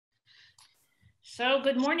So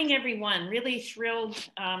good morning, everyone. Really thrilled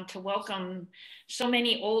to welcome so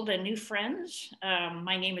many old and new friends.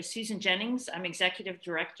 My name is Susan Jennings. I'm Executive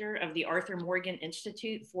Director of the Arthur Morgan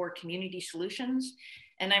Institute for Community Solutions.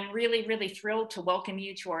 And I'm really thrilled to welcome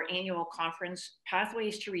you to our annual conference,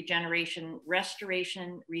 Pathways to Regeneration,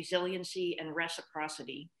 Restoration, Resiliency, and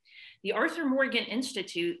Reciprocity. The Arthur Morgan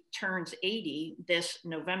Institute turns 80 this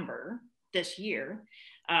November, this year.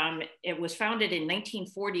 It was founded in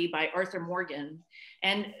 1940 by Arthur Morgan.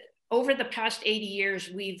 And over the past 80 years,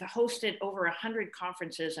 we've hosted over 100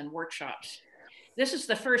 conferences and workshops. This is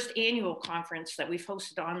the first annual conference that we've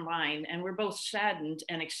hosted online, and we're both saddened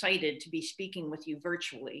and excited to be speaking with you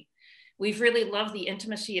virtually. We've really loved the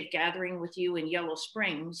intimacy of gathering with you in Yellow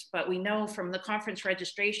Springs, but we know from the conference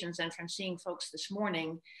registrations and from seeing folks this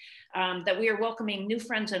morning that we are welcoming new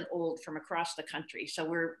friends and old from across the country. So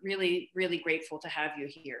we're really grateful to have you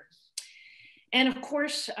here. And of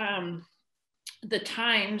course, the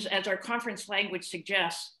times, as our conference language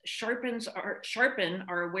suggests, sharpen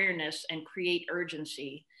our awareness and create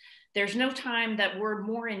urgency. There's no time that we're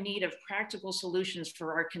more in need of practical solutions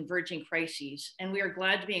for our converging crises, and we are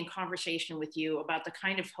glad to be in conversation with you about the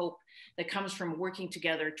kind of hope that comes from working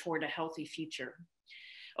together toward a healthy future.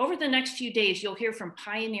 Over the next few days, you'll hear from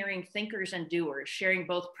pioneering thinkers and doers, sharing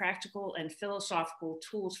both practical and philosophical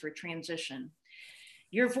tools for transition.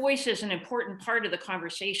 Your voice is an important part of the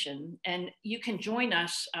conversation, and you can join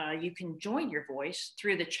us, you can join your voice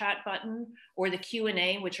through the chat button or the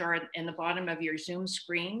Q&A, which are in the bottom of your Zoom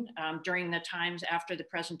screen during the times after the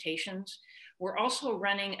presentations. We're also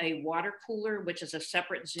running a water cooler, which is a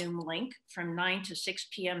separate Zoom link from 9 to 6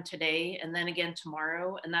 p.m. today, and then again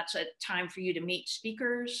tomorrow. And that's a time for you to meet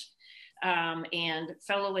speakers and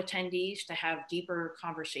fellow attendees to have deeper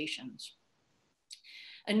conversations.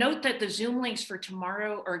 A note that the Zoom links for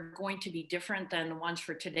tomorrow are going to be different than the ones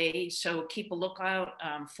for today. So keep a lookout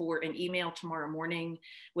for an email tomorrow morning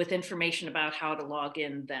with information about how to log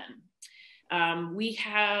in then. We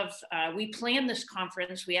planned this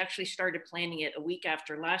conference. We actually started planning it a week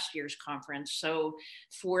after last year's conference. So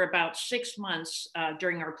for about 6 months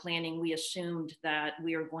during our planning, we assumed that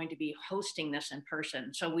we are going to be hosting this in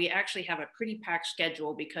person. So we actually have a pretty packed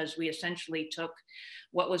schedule because we essentially took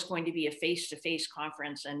what was going to be a face-to-face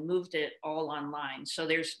conference and moved it all online. So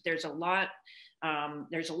there's a lot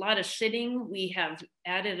of sitting. We have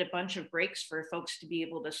added a bunch of breaks for folks to be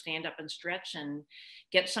able to stand up and stretch and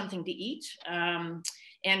get something to eat.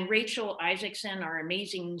 And Rachel Isaacson, our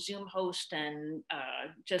amazing Zoom host and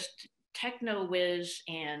just techno whiz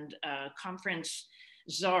and conference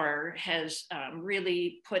czar, has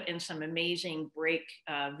really put in some amazing break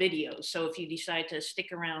videos. So if you decide to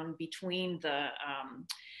stick around between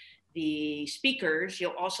the speakers,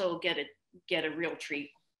 you'll also get a real treat.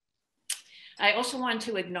 I also want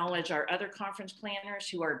to acknowledge our other conference planners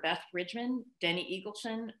who are Beth Bridgman, Denny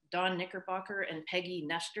Eagleson, Dawn Knickerbocker, and Peggy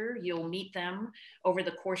Nestor. You'll meet them over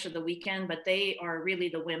the course of the weekend, but they are really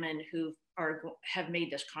the women who have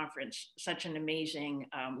made this conference such an amazing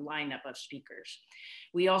lineup of speakers.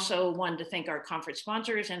 We also wanted to thank our conference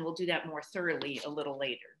sponsors, and we'll do that more thoroughly a little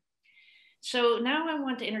later. So now I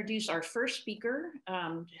want to introduce our first speaker,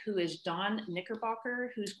 who is Dawn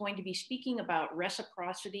Knickerbocker, who's going to be speaking about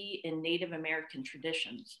reciprocity in Native American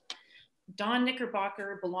traditions. Dawn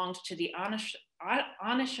Knickerbocker belongs to the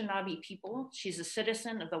Anishinaabe people. She's a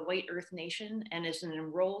citizen of the White Earth Nation and is an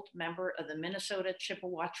enrolled member of the Minnesota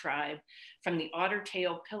Chippewa Tribe from the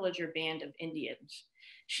Ottertail Pillager band of Indians.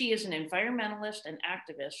 She is an environmentalist and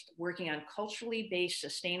activist working on culturally based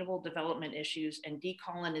sustainable development issues and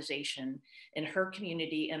decolonization in her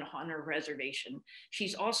community and on her reservation.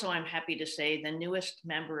 She's also, I'm happy to say, the newest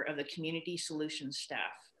member of the Community Solutions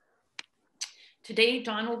staff. Today,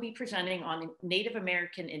 Dawn will be presenting on the Native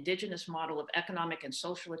American Indigenous model of economic and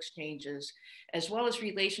social exchanges, as well as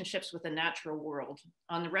relationships with the natural world,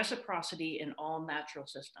 on the reciprocity in all natural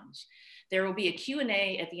systems. There will be a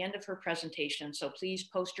Q&A at the end of her presentation, so please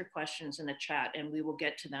post your questions in the chat and we will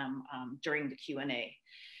get to them during the Q&A.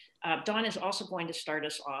 Dawn is also going to start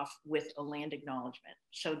us off with a land acknowledgement.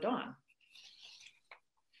 So Dawn.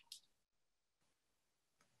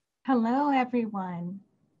 Hello, everyone.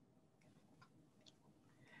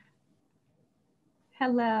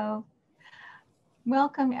 Hello.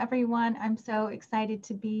 Welcome, everyone. I'm so excited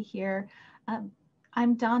to be here.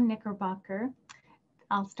 I'm Dawn Knickerbocker.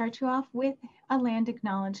 I'll start you off with a land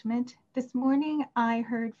acknowledgement. This morning, I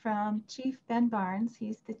heard from Chief Ben Barnes.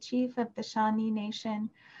 He's the chief of the Shawnee Nation,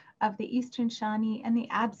 of the Eastern Shawnee and the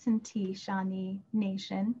Absentee Shawnee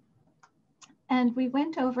Nation. And we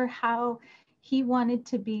went over how he wanted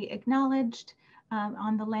to be acknowledged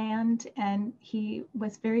on the land, and he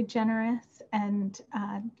was very generous and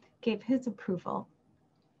gave his approval.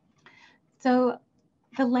 So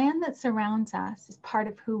the land that surrounds us is part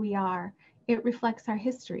of who we are. It reflects our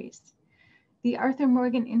histories. The Arthur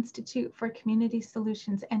Morgan Institute for Community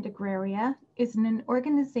Solutions and Agraria is an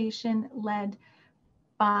organization led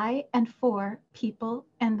by and for people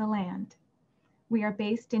and the land. We are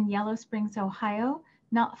based in Yellow Springs, Ohio,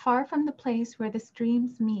 not far from the place where the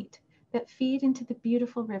streams meet that feed into the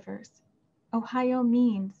beautiful rivers. Ohio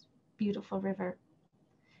means beautiful river.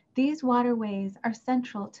 These waterways are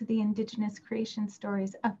central to the Indigenous creation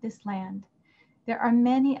stories of this land. There are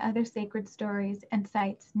many other sacred stories and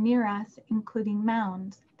sites near us, including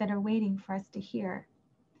mounds, that are waiting for us to hear.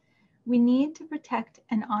 We need to protect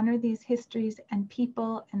and honor these histories and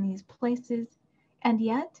people and these places, and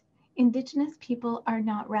yet Indigenous people are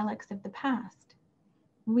not relics of the past.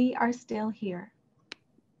 We are still here.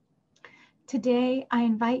 Today, I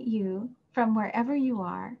invite you, from wherever you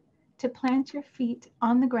are, to plant your feet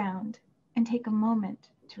on the ground and take a moment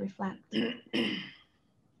to reflect.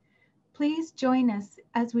 Please join us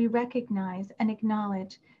as we recognize and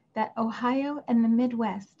acknowledge that Ohio and the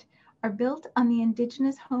Midwest are built on the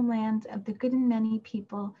Indigenous homelands of the good and many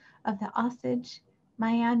people of the Osage,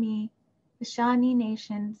 Miami, the Shawnee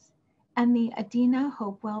Nations, and the Adena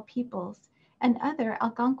Hopewell peoples, and other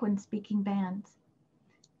Algonquin-speaking bands.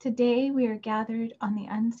 Today, we are gathered on the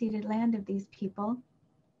unceded land of these people,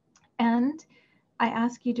 and I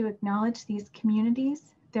ask you to acknowledge these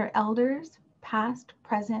communities, their elders, past,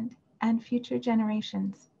 present, and future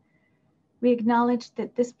generations. We acknowledge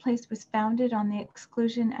that this place was founded on the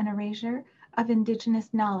exclusion and erasure of Indigenous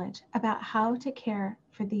knowledge about how to care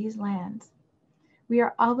for these lands. We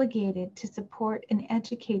are obligated to support and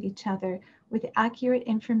educate each other with accurate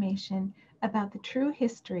information about the true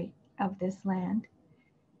history of this land,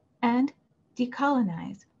 and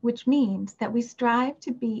decolonize, which means that we strive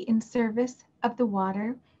to be in service of the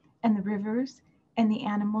water and the rivers and the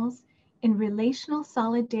animals in relational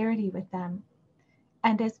solidarity with them.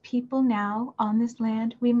 And as people now on this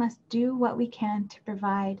land, we must do what we can to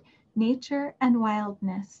provide nature and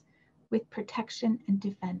wildness with protection and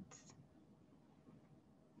defense.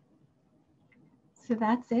 So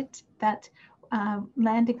that's it. That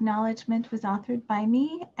land acknowledgement was authored by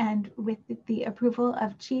me and with the approval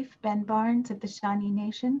of Chief Ben Barnes of the Shawnee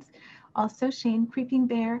Nations, also Shane Creeping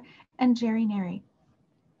Bear and Jerry Neri.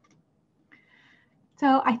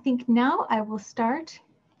 So I think now I will start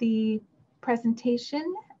the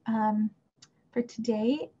presentation for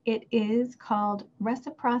today. It is called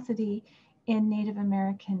Reciprocity in Native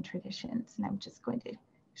American Traditions, and I'm just going to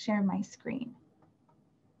share my screen.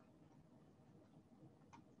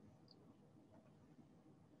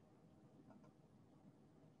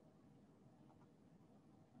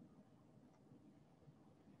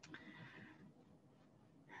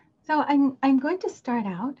 So I'm going to start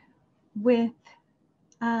out with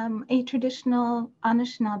a traditional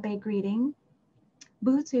Anishinaabe greeting.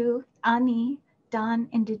 Buzu, Ani, Dan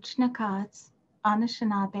Indignakats,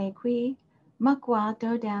 Anishinaabe Kwi, Mukwa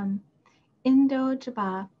Dodem, Indo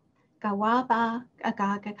Jaba, Gawaba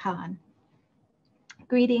Agagakan.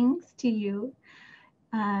 Greetings to you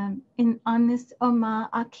on this Oma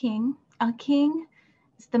Aking. Aking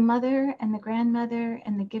is the mother and the grandmother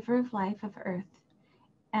and the giver of life of earth.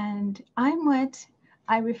 And I'm what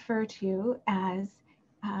I refer to as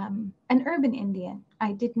an urban Indian.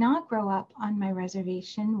 I did not grow up on my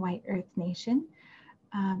reservation, White Earth Nation,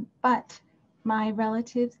 but my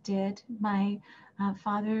relatives did. My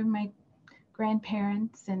father, my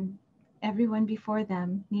grandparents, and everyone before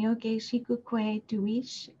them, Nioge, Shikukwe,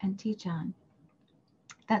 Duish, and Tijan.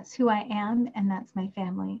 That's who I am, and that's my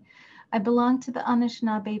family. I belong to the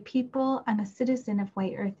Anishinaabe people. I'm a citizen of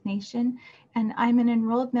White Earth Nation, and I'm an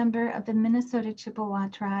enrolled member of the Minnesota Chippewa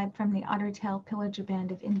Tribe from the Ottertail Pillager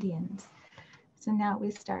Band of Indians. So now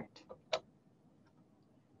we start.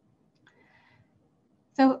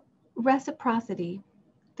 So reciprocity.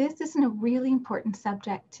 This is a really important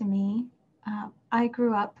subject to me. I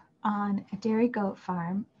grew up on a dairy goat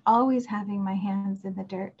farm, always having my hands in the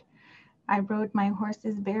dirt. I rode my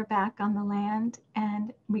horses bareback on the land,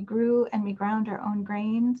 and we grew and we ground our own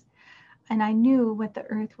grains. And I knew what the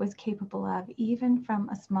earth was capable of, even from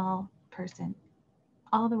a small person,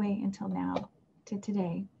 all the way until now, to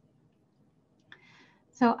today.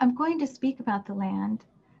 So I'm going to speak about the land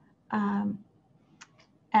and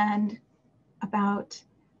about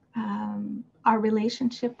our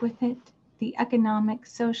relationship with it, the economic,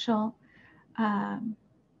 social,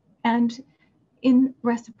 and in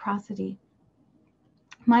reciprocity.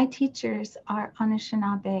 My teachers are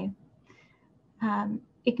Anishinaabe.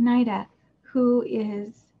 Ignita, who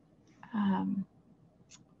is, let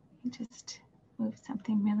me just move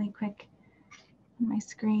something really quick on my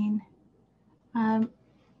screen, an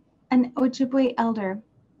Ojibwe elder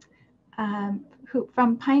who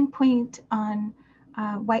from Pine Point on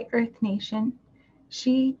White Earth Nation.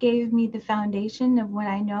 She gave me the foundation of what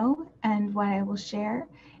I know and what I will share.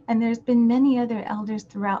 And there's been many other elders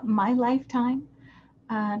throughout my lifetime.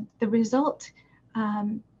 The result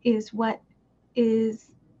is what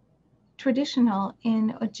is traditional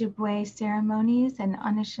in Ojibwe ceremonies and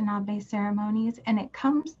Anishinaabe ceremonies, and it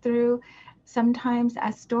comes through sometimes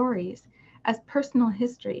as stories, as personal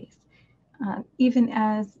histories, even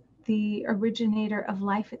as the originator of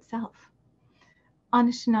life itself.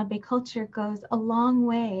 Anishinaabe culture goes a long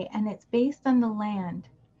way, and it's based on the land.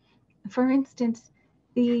 For instance,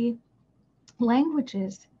 the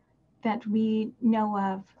languages that we know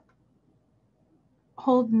of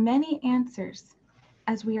hold many answers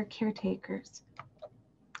as we are caretakers.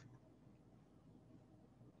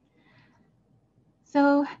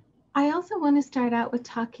 So I also want to start out with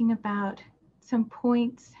talking about some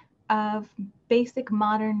points of basic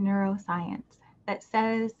modern neuroscience that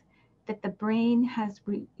says that the brain has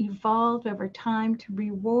evolved over time to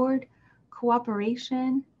reward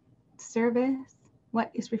cooperation, service, what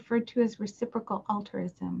is referred to as reciprocal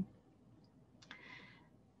altruism.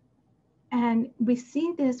 And we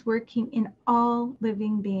see this working in all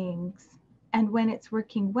living beings. And when it's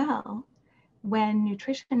working well, when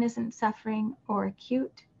nutrition isn't suffering or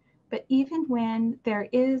acute, but even when there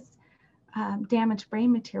is damaged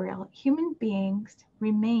brain material, human beings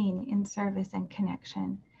remain in service and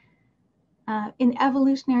connection. In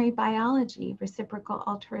evolutionary biology, reciprocal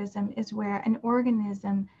altruism is where an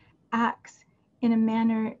organism acts in a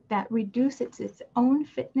manner that reduces its own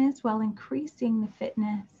fitness while increasing the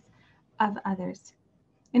fitness of others.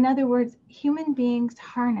 In other words, human beings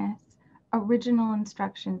harness original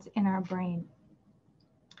instructions in our brain.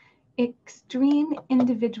 Extreme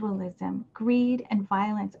individualism, greed, and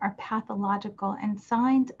violence are pathological and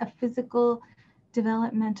signs of physical,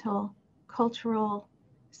 developmental, cultural,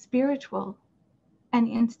 spiritual, and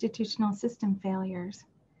institutional system failures.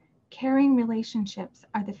 Caring relationships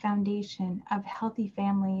are the foundation of healthy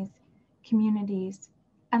families, communities,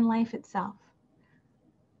 and life itself.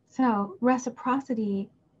 So, reciprocity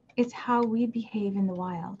is how we behave in the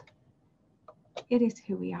wild. It is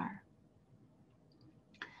who we are.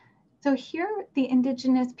 So here, the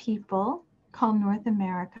indigenous people call North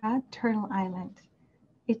America Turtle Island.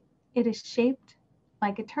 It is shaped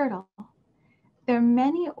like a turtle. There are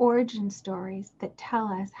many origin stories that tell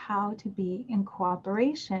us how to be in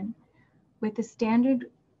cooperation with the standard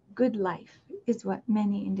good life, is what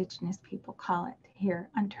many indigenous people call it here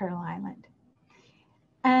on Turtle Island.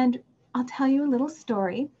 And I'll tell you a little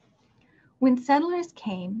story. When settlers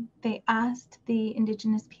came, they asked the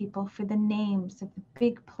indigenous people for the names of the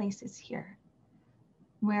big places here,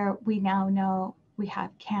 where we now know we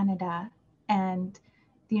have Canada and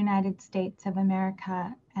the United States of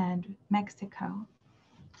America and Mexico.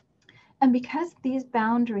 And because these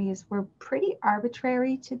boundaries were pretty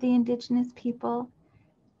arbitrary to the indigenous people,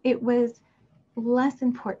 it was less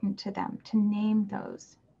important to them to name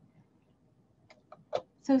those.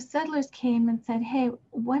 So settlers came and said, hey,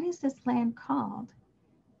 what is this land called?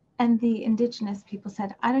 And the indigenous people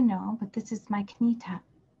said, I don't know, but this is my Knita,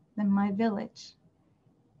 my village.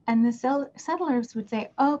 And the settlers would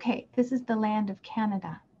say, okay, this is the land of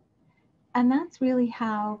Canada. And that's really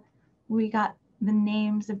how we got the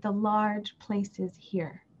names of the large places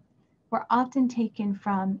here. Were often taken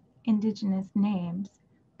from indigenous names,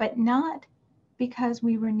 but not because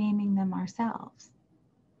we were naming them ourselves.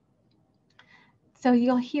 So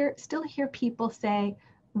you'll still hear people say,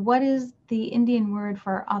 what is the Indian word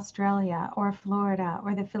for Australia or Florida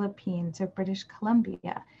or the Philippines or British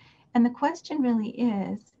Columbia? And the question really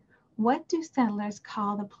is, what do settlers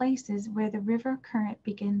call the places where the river current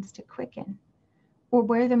begins to quicken, or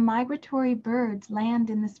where the migratory birds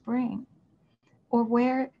land in the spring, or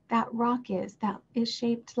where that rock is that is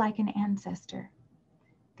shaped like an ancestor?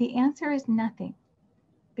 The answer is nothing,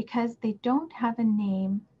 because they don't have a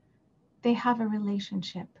name. They have a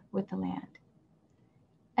relationship with the land.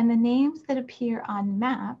 And the names that appear on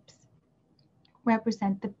maps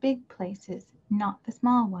represent the big places, not the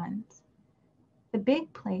small ones. The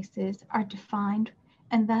big places are defined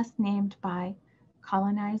and thus named by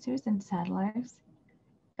colonizers and settlers,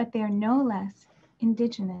 but they are no less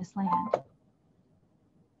indigenous land.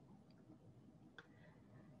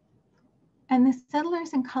 And the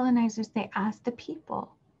settlers and colonizers, they asked the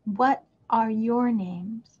people, what are your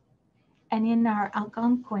names? And in our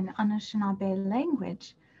Algonquin Anishinaabe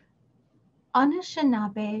language,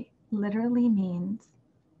 Anishinaabe literally means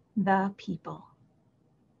the people.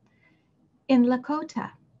 In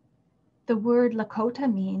Lakota, the word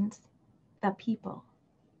Lakota means the people.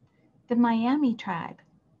 The Miami tribe,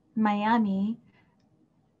 Miami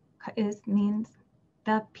means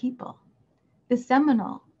the people. The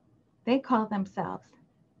Seminole, they call themselves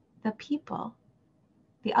the people,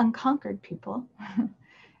 the unconquered people.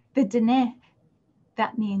 The Dene,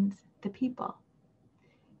 that means the people.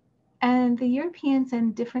 And the Europeans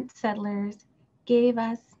and different settlers gave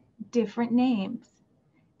us different names.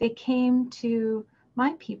 They came to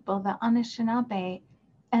my people, the Anishinaabe,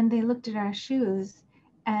 and they looked at our shoes,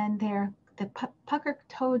 and they're the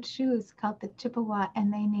pucker-toed shoes called the Chippewa,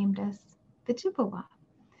 and they named us the Chippewa.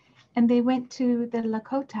 And they went to the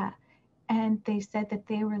Lakota, and they said that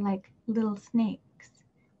they were like little snakes,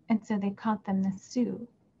 and so they called them the Sioux.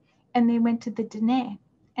 And they went to the Dene,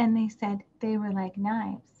 and they said they were like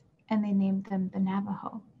knives, and they named them the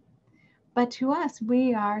Navajo. But to us,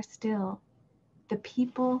 we are still the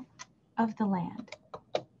people of the land.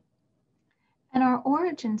 And our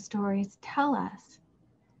origin stories tell us,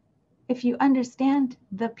 if you understand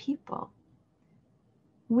the people,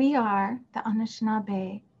 we are the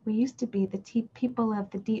Anishinaabe. We used to be the people of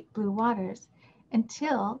the deep blue waters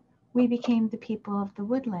until we became the people of the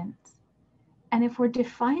woodlands. And if we're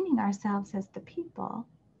defining ourselves as the people,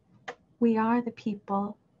 we are the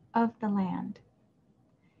people of the land.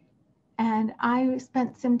 And I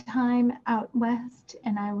spent some time out west,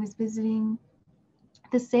 and I was visiting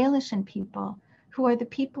the Salishan people, who are the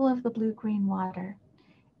people of the blue-green water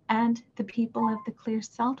and the people of the clear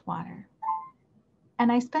salt water.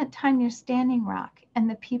 And I spent time near Standing Rock and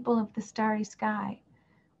the people of the starry sky,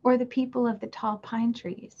 or the people of the tall pine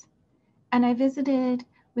trees. And I visited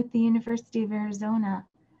with the University of Arizona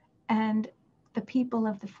and the people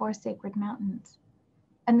of the Four Sacred Mountains.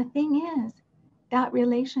 And the thing is, that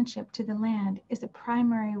relationship to the land is a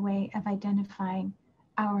primary way of identifying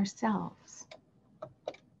ourselves.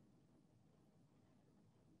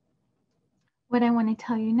 What I want to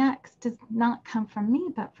tell you next does not come from me,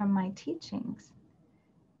 but from my teachings.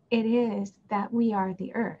 It is that we are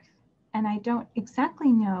the earth. And I don't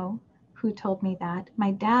exactly know who told me that.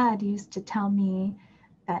 My dad used to tell me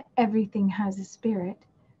that everything has a spirit.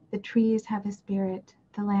 The trees have a spirit,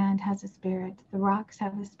 the land has a spirit, the rocks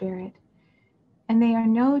have a spirit. And they are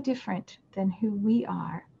no different than who we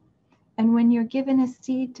are. And when you're given a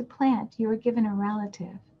seed to plant, you are given a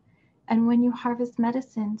relative. And when you harvest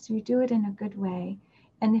medicines, you do it in a good way.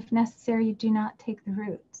 And if necessary, you do not take the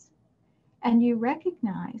roots. And you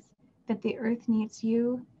recognize that the earth needs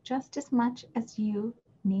you just as much as you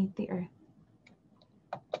need the earth.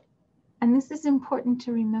 And this is important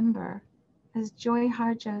to remember. As Joy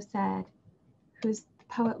Harjo said, who's the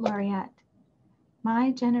poet laureate,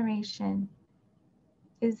 my generation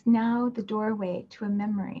is now the doorway to a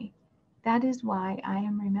memory. That is why I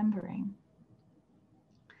am remembering.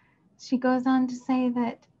 She goes on to say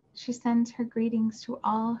that she sends her greetings to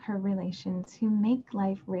all her relations who make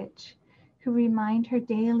life rich, who remind her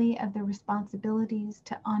daily of the responsibilities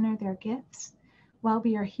to honor their gifts while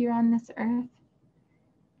we are here on this earth,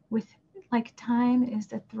 with like time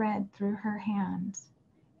is a thread through her hands,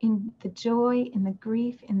 in the joy, in the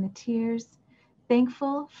grief, in the tears,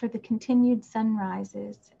 thankful for the continued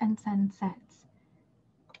sunrises and sunsets,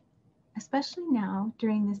 especially now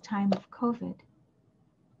during this time of COVID.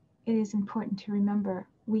 It is important to remember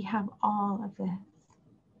we have all of this.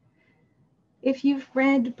 If you've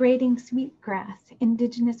read Braiding Sweetgrass,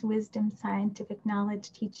 Indigenous Wisdom, Scientific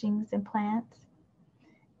Knowledge, Teachings, and Plants,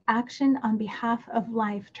 action on behalf of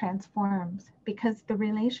life transforms because the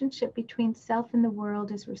relationship between self and the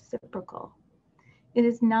world is reciprocal. It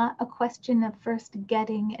is not a question of first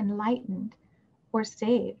getting enlightened or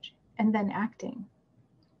saved and then acting.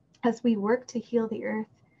 As we work to heal the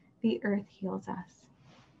earth heals us.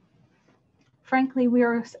 Frankly, we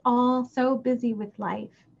are all so busy with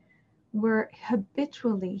life. We're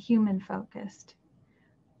habitually human-focused,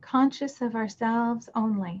 conscious of ourselves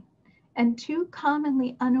only, and too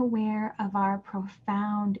commonly unaware of our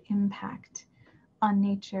profound impact on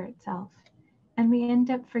nature itself. And we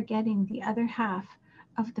end up forgetting the other half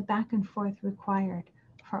of the back and forth required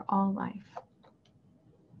for all life.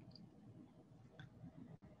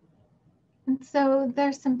 And so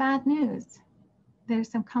there's some bad news. There's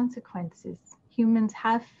some consequences. Humans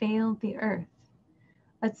have failed the earth.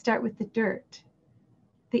 Let's start with the dirt.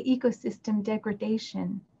 The ecosystem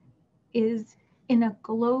degradation is in a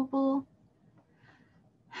global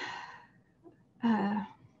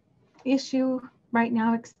issue right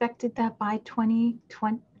now, expected that by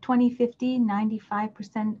 2050,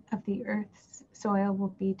 95% of the Earth's soil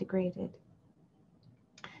will be degraded.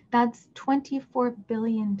 That's 24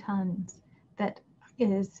 billion tons that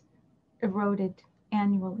is eroded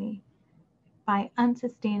annually by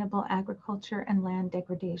unsustainable agriculture and land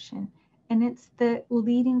degradation. And it's the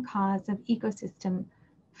leading cause of ecosystem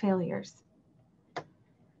failures.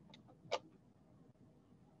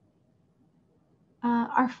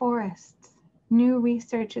 Our forests. New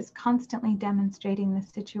research is constantly demonstrating the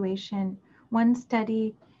situation. One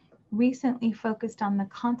study recently focused on the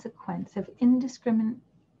consequence of indiscriminate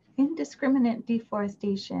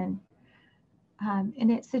deforestation.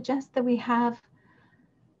 And it suggests that we have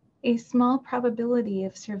a small probability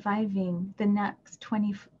of surviving the next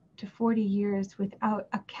 20 to 40 years without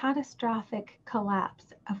a catastrophic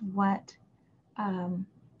collapse of what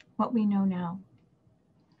we know now.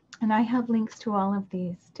 And I have links to all of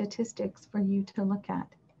these statistics for you to look at.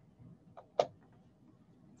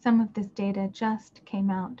 Some of this data just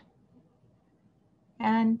came out.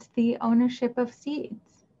 And the ownership of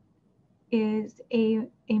seeds is a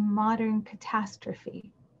modern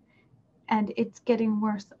catastrophe. And it's getting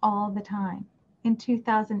worse all the time. In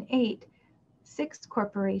 2008, 6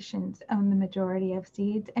 corporations own the majority of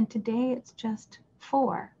seeds, and today it's just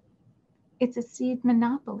 4. It's a seed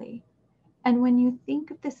monopoly. And when you think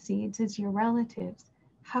of the seeds as your relatives,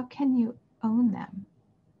 how can you own them?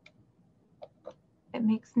 It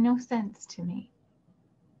makes no sense to me.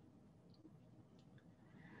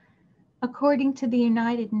 According to the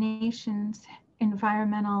United Nations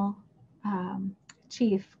environmental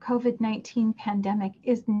chief, COVID-19 pandemic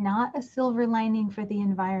is not a silver lining for the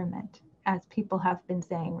environment, as people have been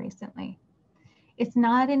saying recently. It's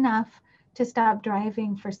not enough to stop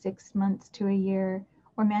driving for 6 months to a year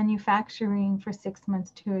or manufacturing for 6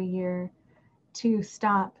 months to a year to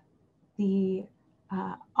stop the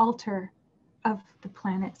alter of the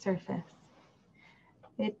planet's surface.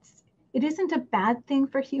 It isn't a bad thing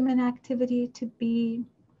for human activity to be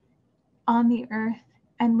on the earth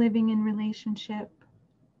and living in relationship,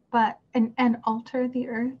 but and alter the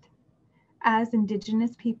earth as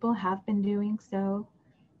Indigenous people have been doing so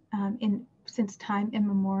since time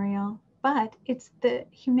immemorial. But it's the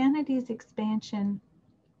humanity's expansion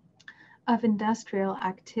of industrial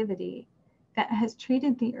activity that has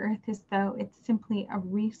treated the earth as though it's simply a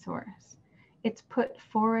resource. It's put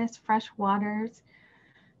forests, fresh waters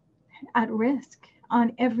at risk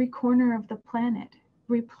on every corner of the planet,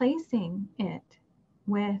 replacing it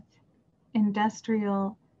with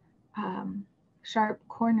industrial sharp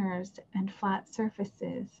corners and flat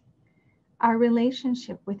surfaces. Our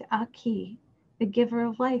relationship with Aki, the giver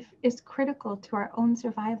of life, is critical to our own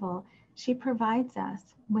survival. She provides us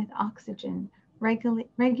with oxygen,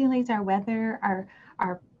 regulates our weather,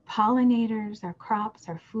 our pollinators, our crops,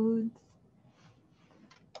 our foods.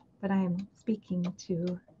 But I am speaking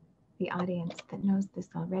to the audience that knows this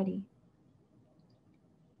already.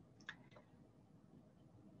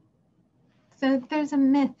 So there's a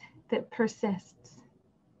myth that persists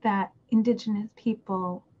that Indigenous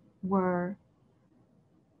people were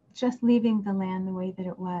just leaving the land the way that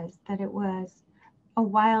it was a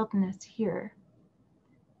wildness here.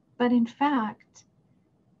 But in fact,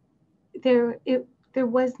 it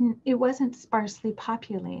wasn't sparsely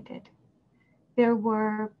populated. There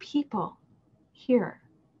were people here.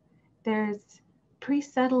 There's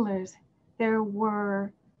pre-settlers. There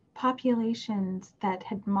were populations that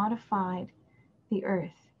had modified the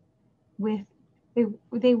earth.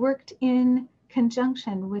 They worked in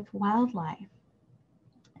conjunction with wildlife.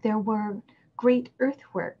 There were great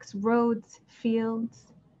earthworks, roads,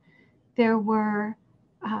 fields. There were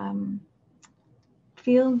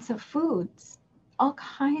fields of foods, all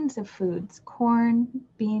kinds of foods, corn,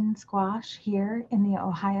 bean, squash here in the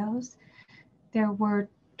Ohios. There were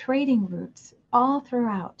trading routes all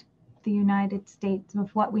throughout the United States,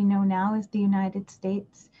 of what we know now as the United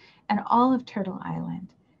States, and all of Turtle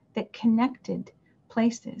Island, that connected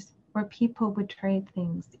places where people would trade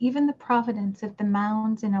things. Even the provenance of the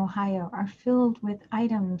mounds in Ohio are filled with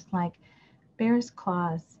items like bear's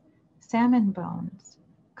claws, salmon bones,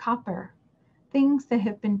 copper, things that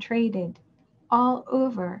have been traded all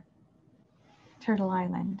over Turtle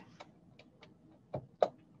Island.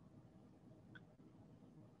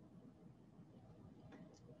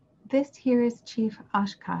 This here is Chief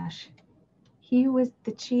Oshkosh. He was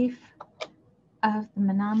the chief of the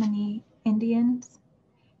Menominee Indians.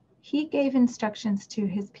 He gave instructions to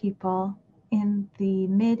his people in the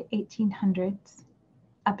mid-1800s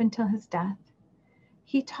up until his death.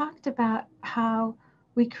 He talked about how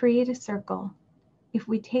we create a circle. If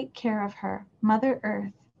we take care of her, Mother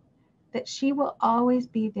Earth, that she will always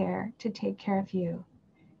be there to take care of you.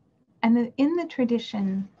 And in the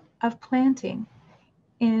tradition of planting,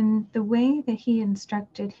 in the way that he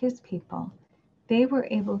instructed his people, they were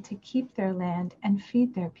able to keep their land and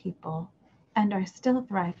feed their people and are still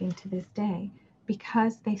thriving to this day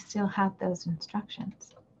because they still have those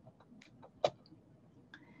instructions.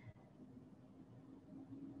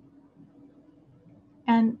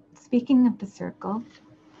 And speaking of the circle,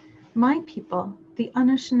 my people, the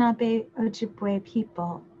Anishinaabe Ojibwe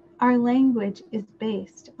people, our language is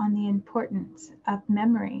based on the importance of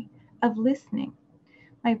memory, of listening.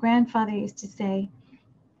 My grandfather used to say,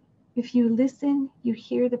 if you listen, you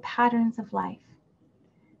hear the patterns of life.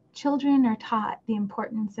 Children are taught the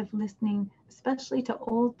importance of listening, especially to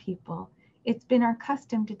old people. It's been our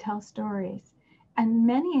custom to tell stories, and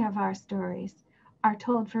many of our stories are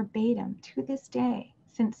told verbatim to this day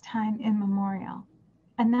since time immemorial.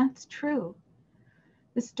 And that's true.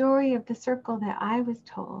 The story of the circle that I was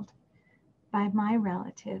told by my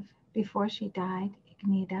relative before she died,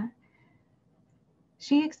 Ignita,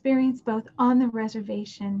 she experienced both on the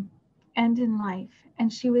reservation and in life,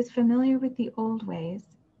 and she was familiar with the old ways.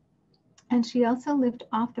 And she also lived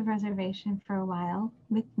off the reservation for a while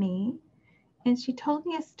with me. And she told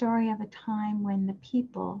me a story of a time when the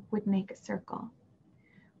people would make a circle.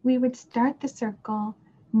 We would start the circle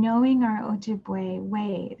knowing our Ojibwe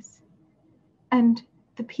ways, and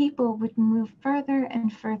the people would move further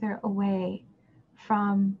and further away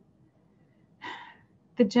from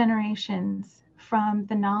the generations, from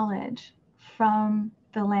the knowledge, from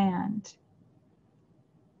the land.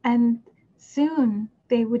 And soon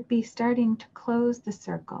they would be starting to close the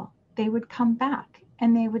circle. They would come back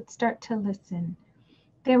and they would start to listen.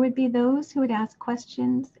 There would be those who would ask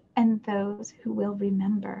questions and those who will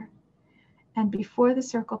remember. And before the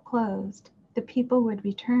circle closed, the people would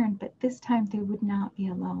return, but this time they would not be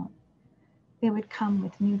alone. They would come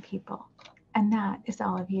with new people, and that is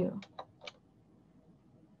all of you.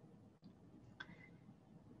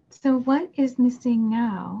 So what is missing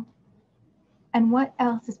now, and what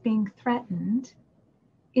else is being threatened,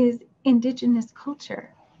 is Indigenous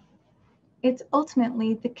culture. It's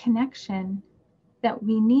ultimately the connection that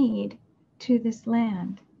we need to this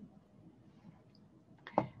land.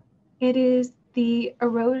 It is the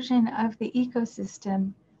erosion of the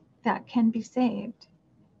ecosystem that can be saved.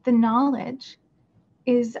 The knowledge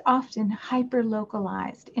is often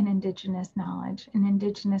hyper-localized in Indigenous knowledge, in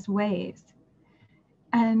Indigenous ways.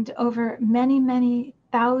 And over many, many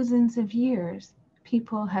thousands of years,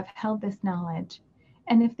 people have held this knowledge.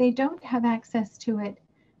 And if they don't have access to it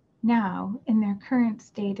now, in their current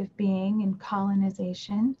state of being in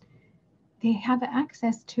colonization, they have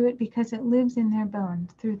access to it because it lives in their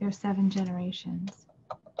bones through their 7 generations.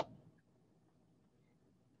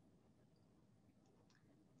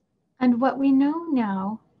 And what we know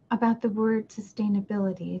now about the word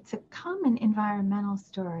sustainability, it's a common environmental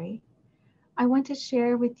story. I want to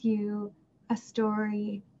share with you a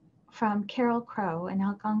story from Carol Crow, an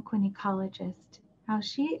Algonquin ecologist, how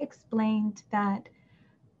she explained that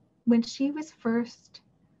when she was first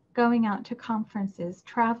going out to conferences,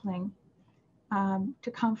 traveling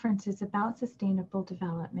to conferences about sustainable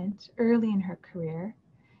development early in her career,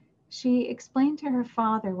 she explained to her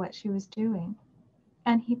father what she was doing.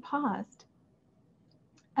 And he paused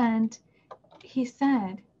and he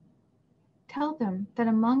said, tell them that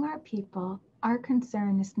among our people, our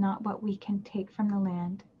concern is not what we can take from the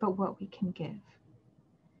land, but what we can give.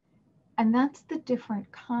 And that's the different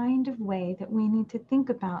kind of way that we need to think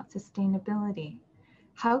about sustainability.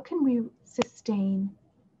 How can we sustain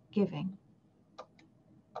giving?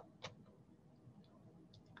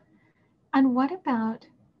 And what about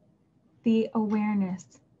the awareness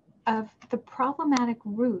of the problematic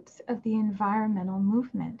roots of the environmental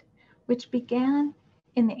movement, which began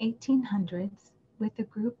in the 1800s with a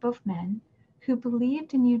group of men who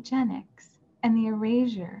believed in eugenics and the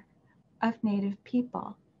erasure of Native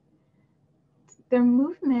people? Their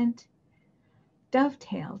movement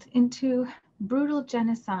dovetailed into brutal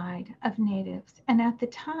genocide of natives, and at the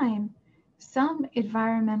time, some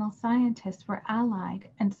environmental scientists were allied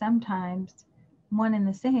and sometimes one and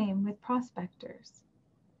the same with prospectors.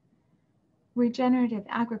 Regenerative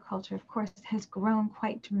agriculture, of course, has grown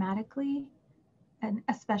quite dramatically, and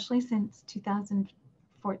especially since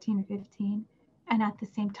 2014 or 15. And at the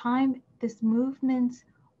same time, this movement's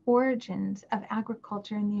origins of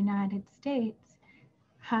agriculture in the United States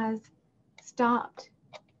has stopped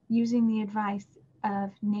using the advice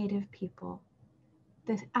of Native people,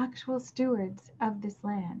 the actual stewards of this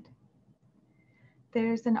land.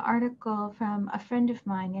 There's an article from a friend of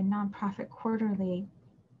mine in Nonprofit Quarterly.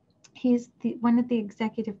 He's one of the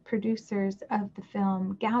executive producers of the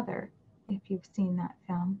film Gather, if you've seen that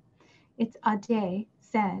film. It's Ade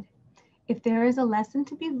said, If there is a lesson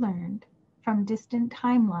to be learned from distant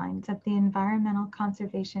timelines of the environmental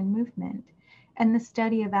conservation movement and the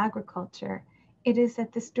study of agriculture, it is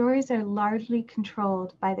that the stories are largely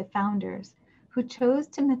controlled by the founders who chose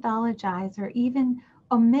to mythologize or even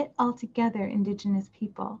omit altogether Indigenous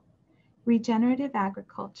people. Regenerative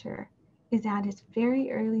agriculture is at its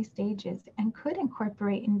very early stages and could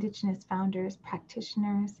incorporate Indigenous founders,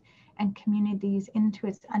 practitioners, and communities into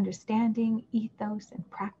its understanding, ethos, and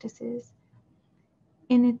practices.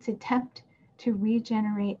 In its attempt to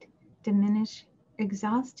regenerate diminished,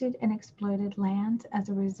 exhausted, and exploited lands as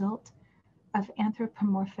a result of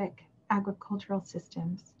anthropomorphic agricultural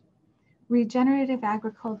systems. Regenerative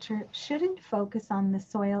agriculture shouldn't focus on the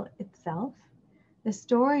soil itself, the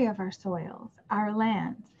story of our soils, our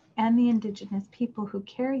lands, and the Indigenous people who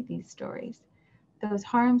carry these stories. Those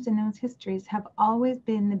harms and those histories have always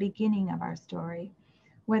been the beginning of our story,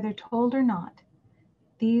 whether told or not.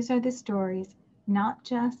 These are the stories, not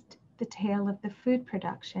just the tale of the food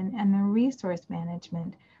production and the resource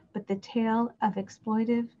management, but the tale of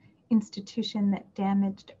exploitive institution that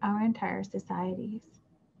damaged our entire societies.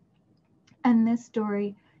 And this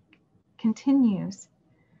story continues,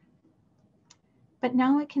 but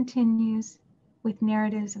now it continues with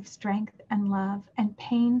narratives of strength and love and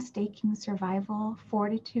painstaking survival,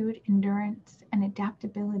 fortitude, endurance, and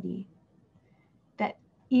adaptability that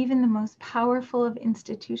even the most powerful of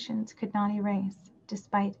institutions could not erase,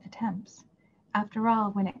 despite attempts. After all,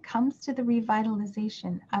 when it comes to the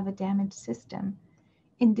revitalization of a damaged system,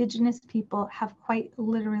 Indigenous people have quite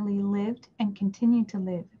literally lived and continue to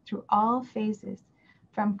live through all phases,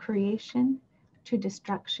 from creation to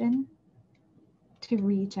destruction to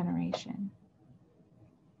regeneration.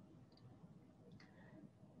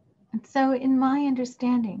 And so, in my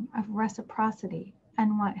understanding of reciprocity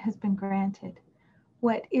and what has been granted,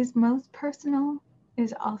 what is most personal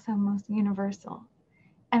is also most universal.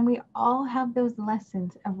 And we all have those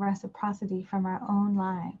lessons of reciprocity from our own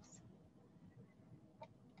lives.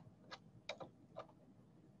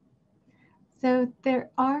 So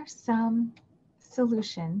there are some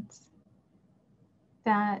solutions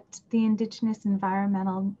that the Indigenous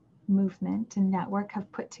environmental movement and network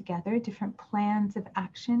have put together, different plans of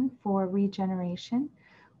action for regeneration,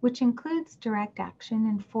 which includes direct action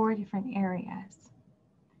in 4 different areas: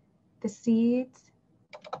 the seeds,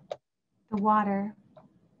 the water,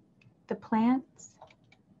 the plants,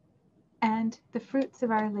 and the fruits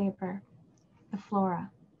of our labor, the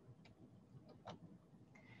flora.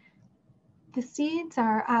 The seeds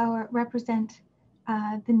represent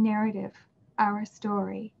the narrative, our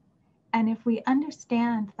story. And if we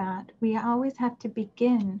understand that, we always have to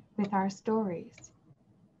begin with our stories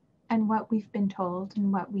and what we've been told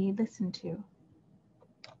and what we listen to.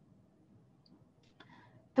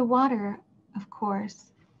 The water, of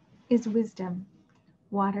course, is wisdom.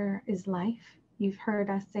 Water is life. You've heard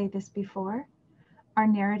us say this before. Our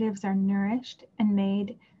narratives are nourished and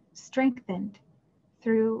made strengthened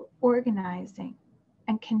through organizing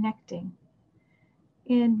and connecting.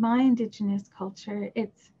 In my Indigenous culture,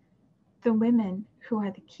 it's the women who are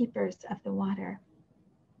the keepers of the water.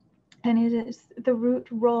 And it is the root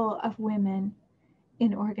role of women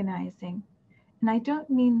in organizing. And I don't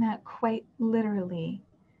mean that quite literally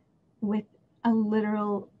with a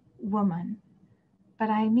literal woman, but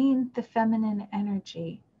I mean the feminine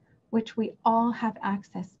energy, which we all have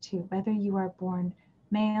access to, whether you are born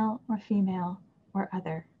male or female or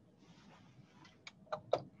other.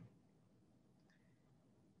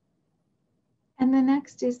 And the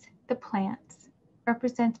next is the plants,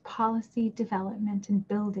 represents policy development and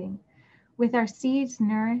building. With our seeds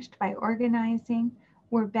nourished by organizing,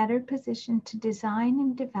 we're better positioned to design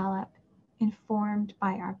and develop, informed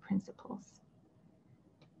by our principles.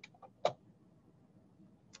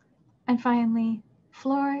 And finally,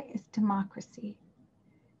 flora is democracy.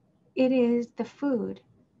 It is the food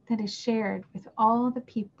that is shared with all the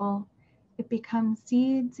people. It becomes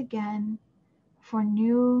seeds again for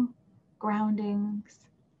new groundings.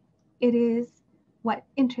 It is what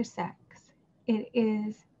intersects. It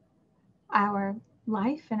is our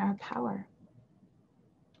life and our power.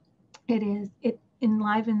 It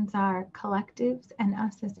enlivens our collectives and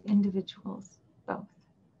us as individuals, both.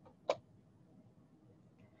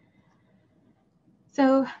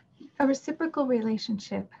 So a reciprocal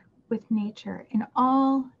relationship with nature in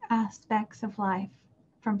all aspects of life,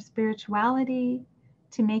 from spirituality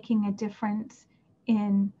to making a difference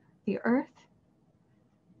in the earth.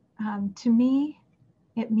 To me,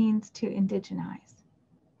 it means to indigenize.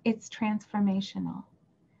 It's transformational.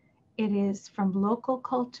 It is from local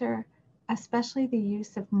culture, especially the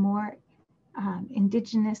use of more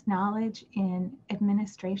Indigenous knowledge in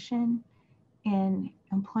administration in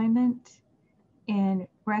employment, in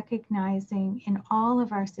recognizing in all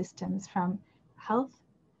of our systems, from health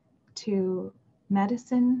to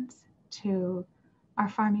medicines to our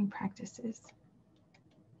farming practices.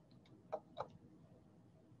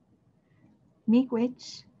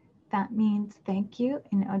 Miigwech, that means thank you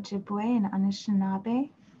in Ojibwe and Anishinaabe.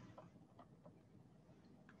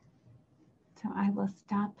 So I will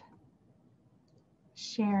stop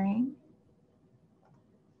sharing.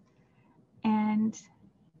 And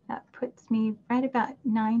that puts me right about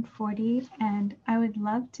 9:40, and I would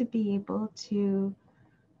love to be able to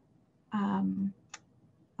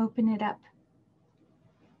open it up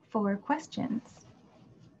for questions.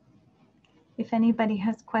 If anybody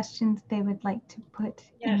has questions they would like to put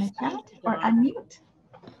in the chat or unmute.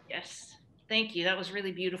 Yes, thank you. That was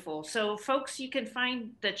really beautiful. So folks, you can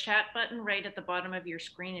find the chat button right at the bottom of your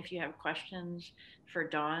screen if you have questions for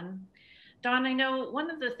Dawn. Dawn, I know one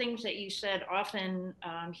of the things that you said often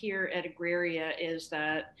here at Agraria is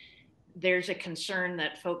that there's a concern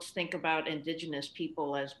that folks think about Indigenous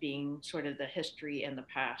people as being sort of the history and the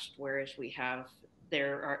past, whereas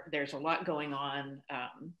there's a lot going on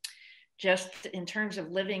just in terms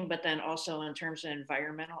of living, but then also in terms of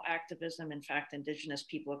environmental activism. In fact, Indigenous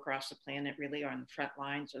people across the planet really are on the front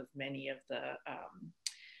lines of many of the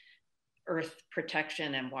earth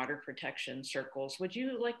protection and water protection circles. Would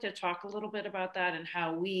you like to talk a little bit about that and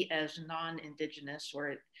how we as non-Indigenous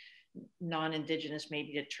or non-Indigenous,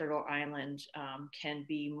 maybe to Turtle Island, can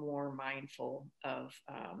be more mindful of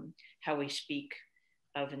how we speak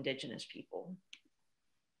of Indigenous people?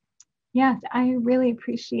 Yes, I really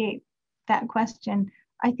appreciate that question.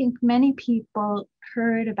 I think many people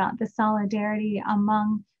heard about the solidarity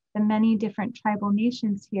among the many different tribal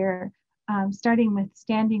nations here, starting with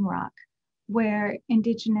Standing Rock, where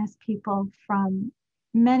Indigenous people from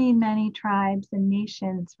many, many tribes and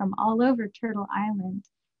nations from all over Turtle Island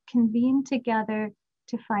convened together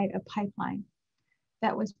to fight a pipeline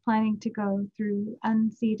that was planning to go through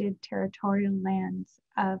unceded territorial lands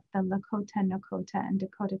of the Lakota, Nakota, and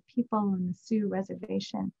Dakota people on the Sioux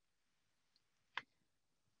Reservation.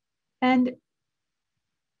 And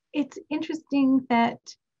it's interesting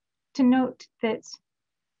to note that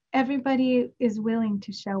everybody is willing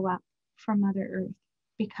to show up for Mother Earth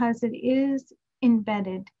because it is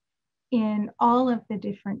embedded in all of the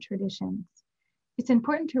different traditions. It's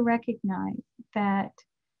important to recognize that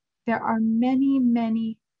there are many,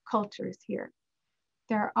 many cultures here.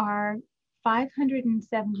 There are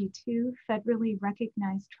 572 federally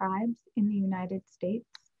recognized tribes in the United States.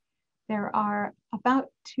 There are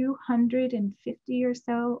about 250 or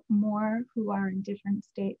so more who are in different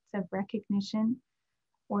states of recognition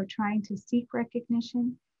or trying to seek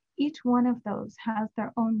recognition. Each one of those has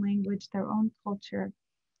their own language, their own culture,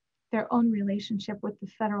 their own relationship with the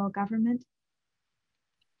federal government.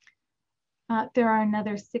 There are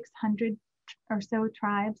another 600 or so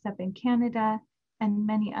tribes up in Canada and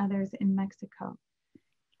many others in Mexico.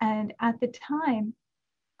 And at the time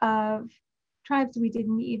of tribes, we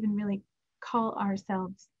didn't even really call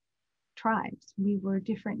ourselves tribes. We were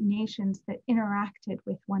different nations that interacted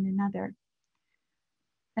with one another.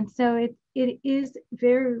 And so it is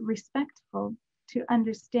very respectful to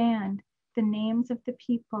understand the names of the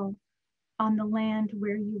people on the land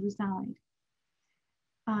where you reside,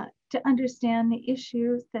 to understand the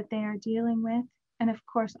issues that they are dealing with. And of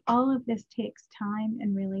course, all of this takes time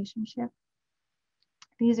and relationship.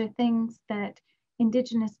 These are things that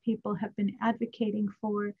Indigenous people have been advocating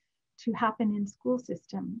for to happen in school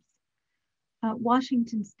systems.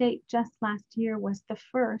 Washington State just last year was the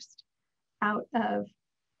first out of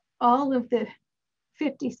all of the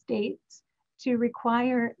 50 states to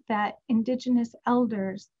require that Indigenous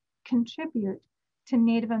elders contribute to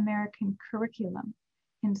Native American curriculum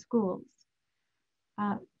in schools.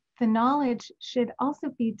 The knowledge should also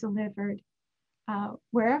be delivered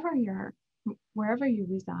wherever you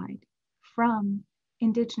reside from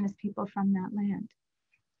Indigenous people from that land.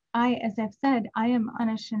 As I've said, I am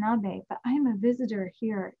Anishinaabe, but I am a visitor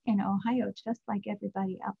here in Ohio, just like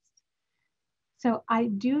everybody else. So I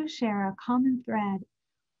do share a common thread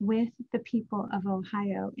with the people of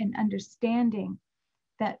Ohio in understanding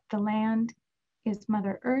that the land is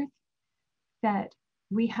Mother Earth, that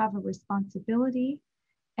we have a responsibility,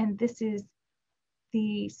 and this is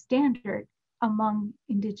the standard among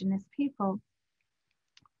Indigenous people.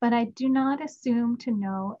 But I do not assume to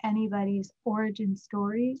know anybody's origin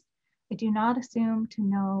stories. I do not assume to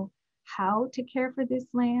know how to care for this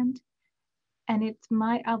land. And it's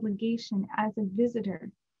my obligation as a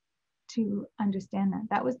visitor to understand that.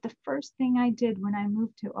 That was the first thing I did when I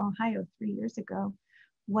moved to Ohio 3 years ago,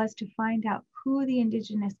 was to find out who the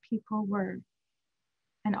Indigenous people were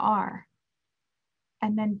and are,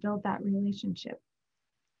 and then build that relationship.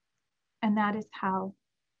 And that is how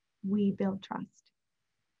we build trust.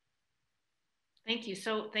 Thank you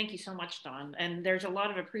so much, Dawn. And there's a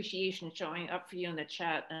lot of appreciation showing up for you in the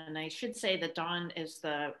chat. And I should say that Dawn is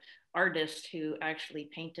the artist who actually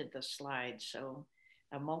painted the slide. So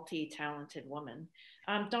a multi-talented woman.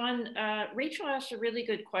 Dawn, Rachel asked a really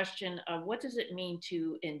good question of what does it mean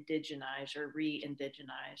to indigenize or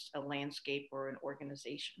re-indigenize a landscape or an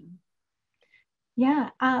organization? Yeah,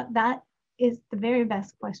 that is the very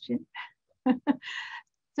best question.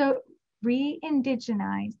 So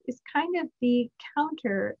re-indigenize is kind of the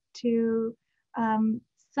counter to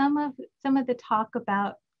some of the talk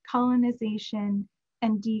about colonization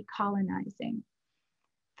and decolonizing.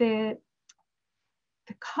 The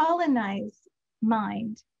colonized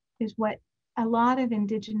mind is what a lot of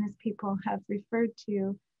Indigenous people have referred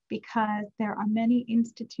to, because there are many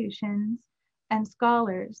institutions and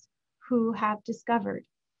scholars who have discovered.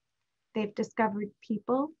 They've discovered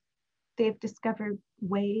people, they've discovered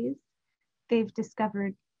ways, they've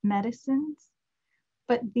discovered medicines,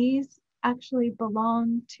 but these actually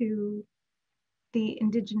belong to the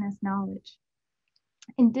Indigenous knowledge.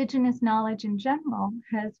 Indigenous knowledge in general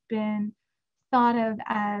has been thought of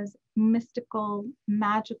as mystical,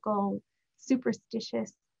 magical,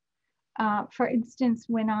 superstitious. For instance,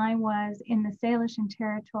 when I was in the Salishan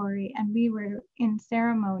territory and we were in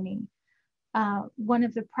ceremony, one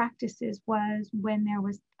of the practices was, when there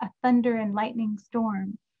was a thunder and lightning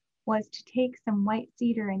storm, was to take some white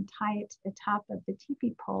cedar and tie it to the top of the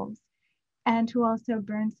teepee poles, and to also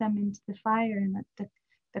burn some into the fire and let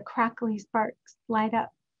the crackly sparks light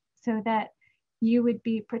up, so that you would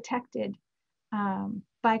be protected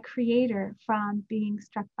by Creator from being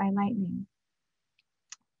struck by lightning.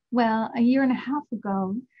 Well, a year and a half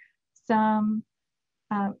ago, some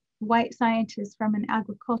white scientists from an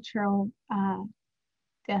agricultural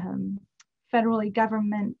federal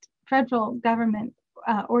government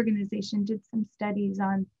organization did some studies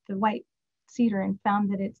on the white cedar and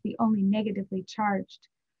found that it's the only negatively charged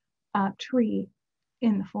tree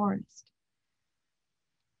in the forest.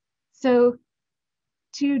 So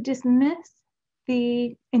to dismiss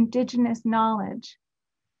the Indigenous knowledge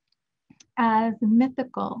as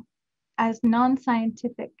mythical, as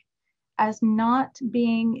non-scientific, as not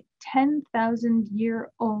being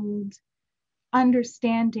 10,000-year-old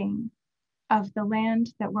understanding of the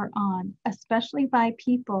land that we're on, especially by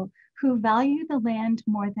people who value the land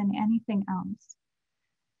more than anything else,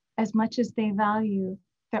 as much as they value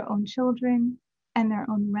their own children and their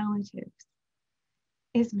own relatives,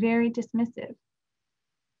 is very dismissive.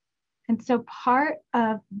 And so part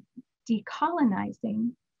of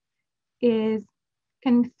decolonizing is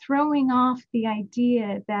kind of throwing off the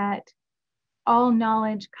idea that all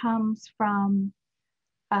knowledge comes from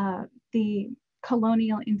the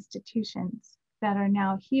colonial institutions that are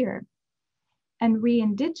now here. And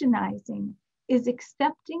re-indigenizing is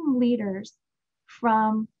accepting leaders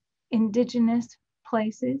from Indigenous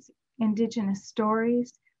places, Indigenous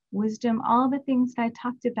stories, wisdom, all the things that I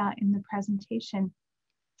talked about in the presentation.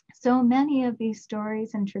 So many of these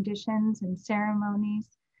stories and traditions and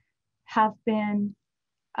ceremonies have been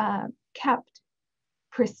kept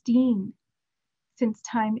pristine since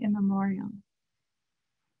time immemorial.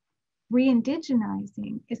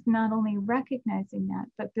 Re-indigenizing is not only recognizing that,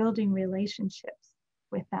 but building relationships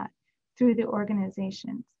with that through the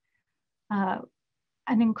organizations. An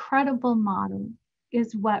incredible model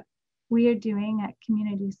is what we are doing at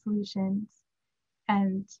Community Solutions.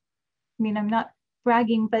 And I mean, I'm not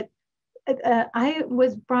bragging, but I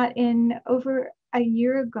was brought in over a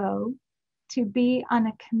year ago to be on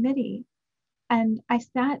a committee. And I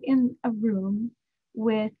sat in a room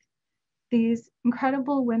with these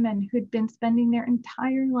incredible women who'd been spending their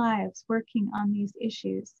entire lives working on these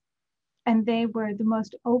issues. And they were the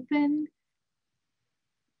most open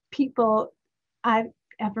people I've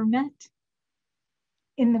ever met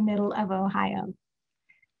in the middle of Ohio.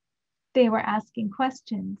 They were asking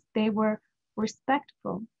questions. They were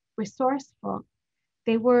respectful, resourceful.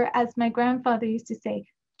 They were, as my grandfather used to say,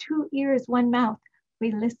 2 ears, 1 mouth.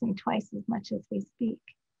 We listen twice as much as we speak.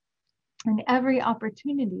 And every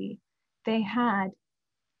opportunity they had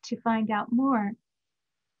to find out more,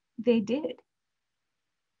 they did.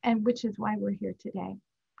 And which is why we're here today.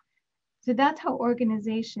 So that's how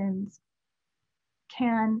organizations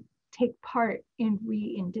can take part in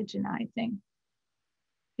re-indigenizing,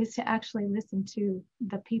 is to actually listen to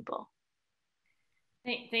the people.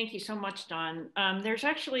 Thank you so much, Dawn. There's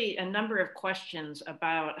actually a number of questions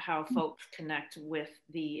about how folks connect with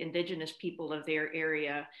the Indigenous people of their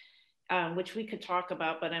area. which we could talk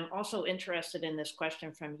about, but I'm also interested in this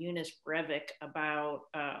question from Eunice Breivik about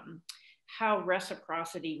how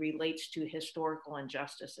reciprocity relates to historical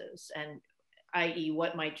injustices, and i.e.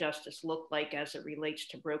 what might justice look like as it relates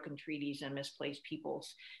to broken treaties and misplaced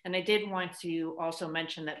peoples. And I did want to also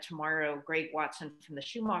mention that tomorrow, Greg Watson from the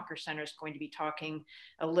Schumacher Center is going to be talking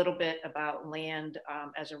a little bit about land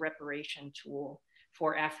as a reparation tool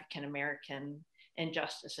for African American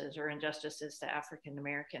injustices or injustices to African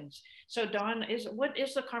Americans. So Dawn, what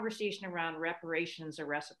is the conversation around reparations or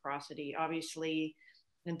reciprocity? Obviously,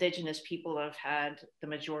 Indigenous people have had the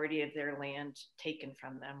majority of their land taken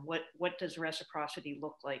from them. What does reciprocity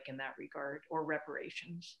look like in that regard, or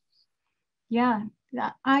reparations? Yeah,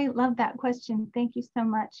 I love that question. Thank you so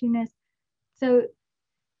much, Eunice. So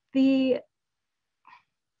the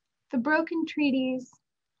broken treaties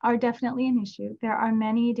are definitely an issue. There are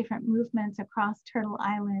many different movements across Turtle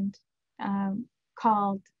Island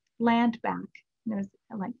called Land Back. There's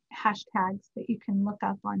like hashtags that you can look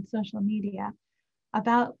up on social media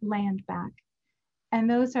about land back. And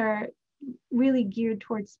those are really geared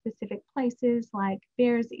towards specific places like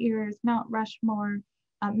Bears Ears, Mount Rushmore,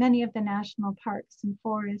 many of the national parks and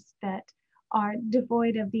forests that are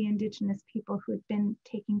devoid of the Indigenous people who've been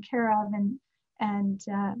taken care of and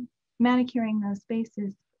manicuring those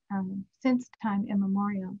spaces since time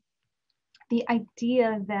immemorial. The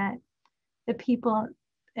idea that the people,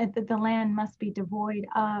 that the land must be devoid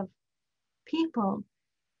of people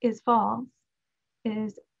is false,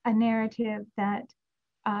 is a narrative that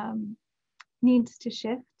needs to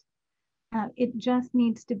shift. It just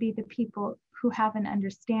needs to be the people who have an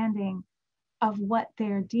understanding of what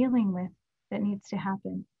they're dealing with that needs to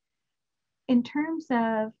happen. In terms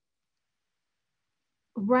of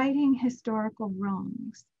righting historical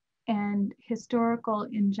wrongs and historical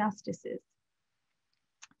injustices.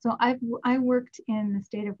 So I worked in the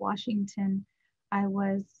state of Washington. I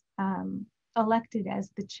was elected as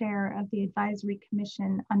the chair of the Advisory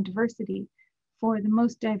Commission on Diversity for the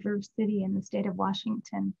most diverse city in the state of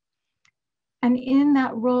Washington. And in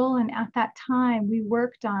that role and at that time, we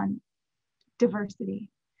worked on diversity.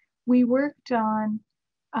 We worked on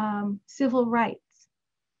civil rights,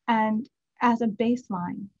 and as a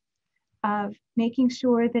baseline of making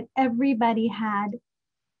sure that everybody had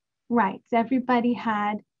rights, everybody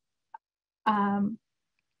had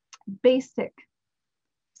basic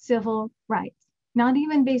civil rights, not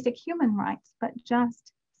even basic human rights, but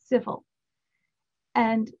just civil.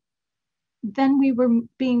 And then we were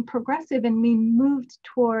being progressive and we moved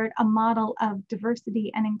toward a model of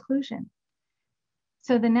diversity and inclusion.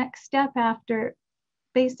 So the next step after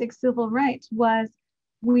basic civil rights was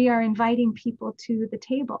we are inviting people to the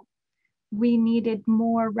table. We needed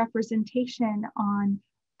more representation on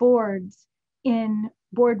boards, in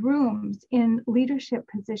boardrooms, in leadership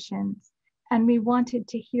positions, and we wanted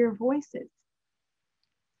to hear voices.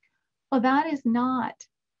 Well, that is not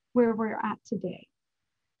where we're at today.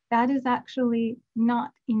 That is actually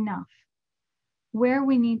not enough. Where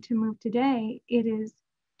we need to move today, it is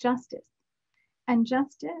justice. And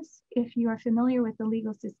justice, if you are familiar with the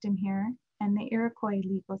legal system here and the Iroquois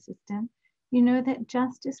legal system, you know that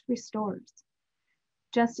justice restores.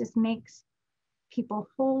 Justice makes people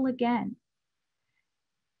whole again.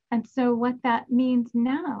 And so what that means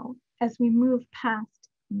now, as we move past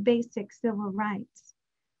basic civil rights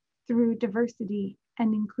through diversity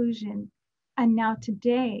and inclusion, and now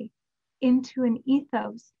today into an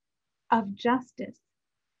ethos of justice,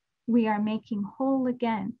 we are making whole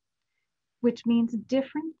again, which means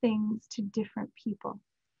different things to different people.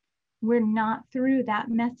 We're not through that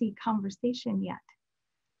messy conversation yet.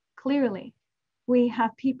 Clearly, we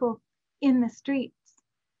have people in the streets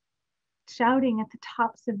shouting at the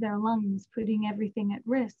tops of their lungs, putting everything at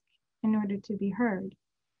risk in order to be heard.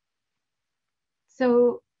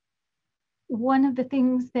 So one of the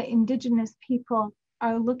things that Indigenous people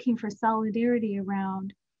are looking for solidarity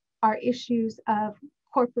around are issues of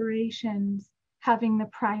corporations having the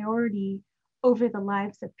priority over the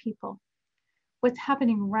lives of people. What's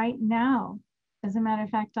happening right now, as a matter of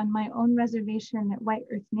fact, on my own reservation at White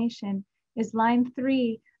Earth Nation, is line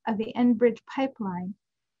 3 of the Enbridge pipeline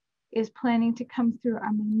is planning to come through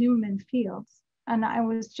our Newman fields. And I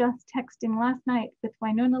was just texting last night with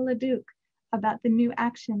Winona LaDuke about the new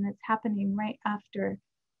action that's happening right after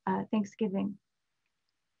Thanksgiving.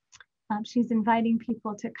 She's inviting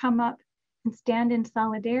people to come up and stand in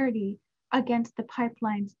solidarity against the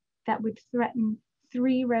pipelines that would threaten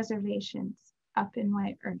 3 reservations up in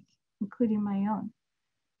White Earth, including my own.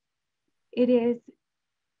 It is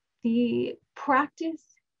the practice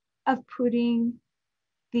of putting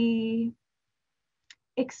the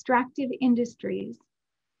extractive industries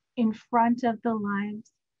in front of the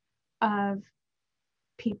lives of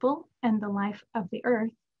people and the life of the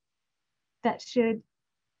earth that should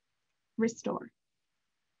restore.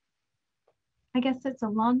 I guess it's a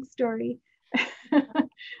long story. No,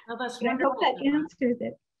 that's but wonderful. I hope that answers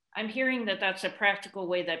it. I'm hearing that that's a practical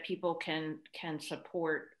way that people can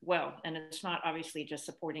support well, and it's not obviously just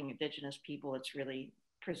supporting Indigenous people, it's really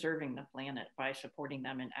preserving the planet by supporting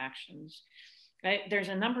them in actions. There's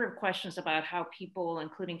a number of questions about how people,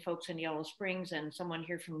 including folks in Yellow Springs and someone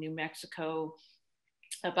here from New Mexico,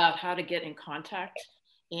 about how to get in contact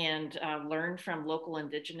and learn from local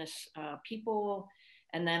Indigenous people.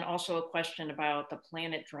 And then also a question about the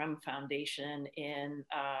Planet Drum Foundation in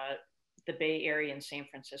the Bay Area in San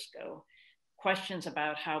Francisco. Questions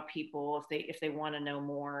about how people, if they want to know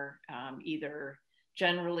more, either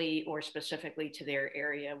generally or specifically to their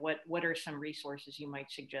area, what are some resources you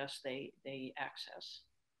might suggest they access?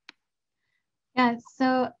 Yeah,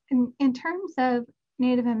 so in terms of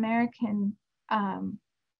Native American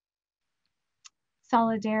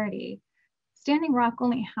solidarity, Standing Rock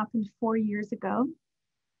only happened 4 years ago.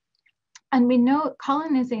 And we know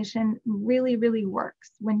colonization really, really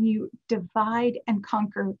works when you divide and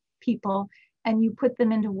conquer people and you put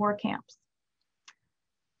them into war camps.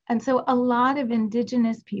 And so a lot of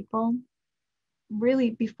Indigenous people,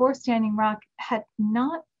 really before Standing Rock, had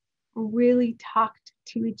not really talked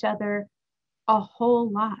to each other a whole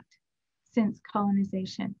lot since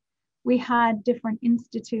colonization. We had different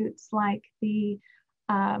institutes like the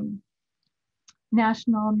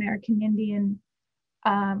National American Indian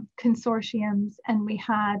consortiums, and we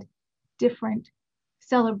had different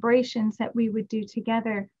celebrations that we would do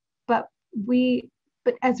together, but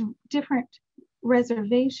as different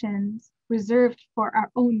reservations reserved for our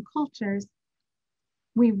own cultures,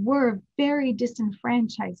 we were very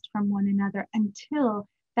disenfranchised from one another until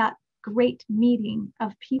that great meeting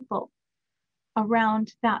of people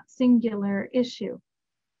around that singular issue.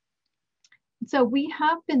 So we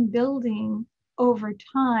have been building over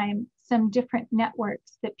time some different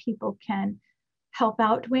networks that people can help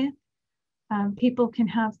out with, people can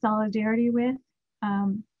have solidarity with,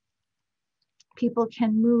 people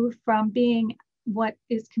can move from being what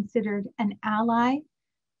is considered an ally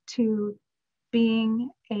to being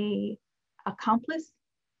an accomplice,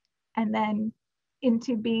 and then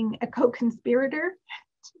into being a co-conspirator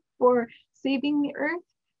for saving the earth.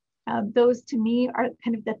 Those to me are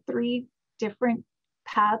kind of the three different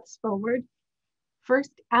paths forward.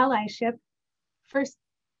 First, allyship. First,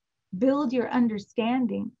 build your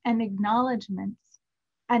understanding and acknowledgements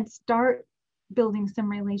and start building some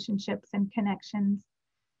relationships and connections.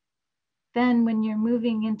 Then when you're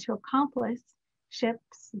moving into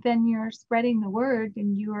accomplishships, then you're spreading the word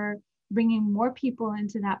and you're bringing more people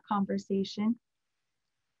into that conversation.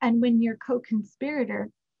 And when you're co-conspirator,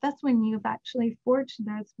 that's when you've actually forged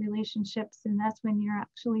those relationships, and that's when you're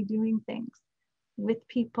actually doing things with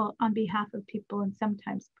people on behalf of people, and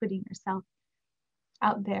sometimes putting yourself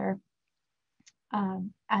out there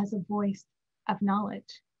as a voice of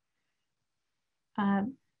knowledge.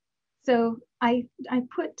 So I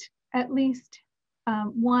put at least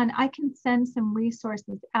one, I can send some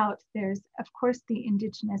resources out. There's, of course, the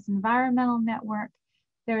Indigenous Environmental Network.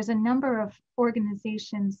 There's a number of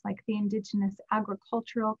organizations like the Indigenous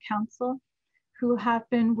Agricultural Council who have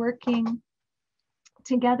been working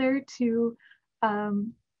together to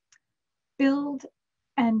build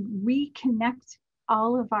and reconnect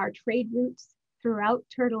all of our trade routes throughout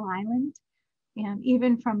Turtle Island, and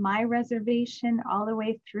even from my reservation all the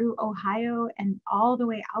way through Ohio and all the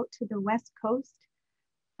way out to the West Coast.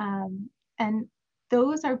 And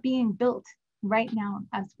those are being built right now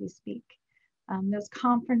as we speak. Those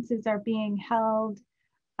conferences are being held.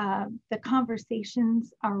 The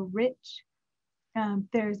conversations are rich.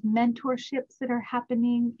 There's mentorships that are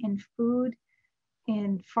happening in food,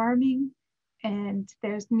 in farming, and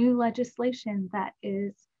there's new legislation that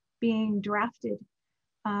is being drafted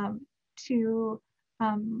to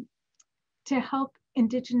help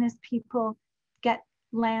Indigenous people get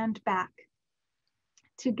land back,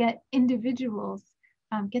 to get individuals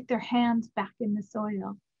get their hands back in the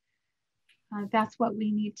soil. That's what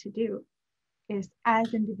we need to do, is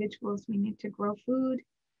as individuals, we need to grow food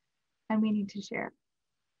and we need to share.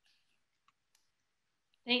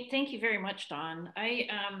 Thank you very much, Dawn.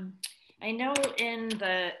 I know in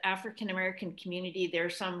the African American community,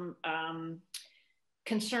 there's some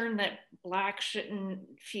concern that Blacks shouldn't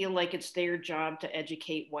feel like it's their job to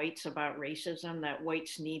educate whites about racism, that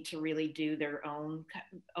whites need to really do their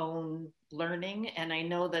own learning. And I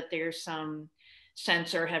know that there's some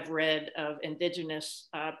sense or have read of Indigenous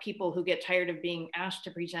people who get tired of being asked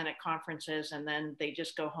to present at conferences and then they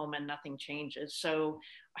just go home and nothing changes. So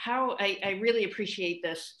I really appreciate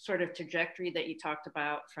this sort of trajectory that you talked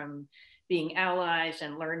about, from being allies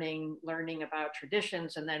and learning about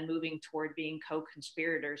traditions and then moving toward being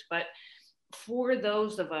co-conspirators. But for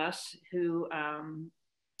those of us who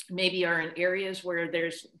maybe are in areas where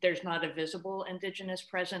there's not a visible Indigenous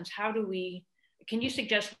presence, can you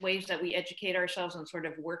suggest ways that we educate ourselves and sort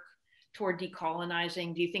of work toward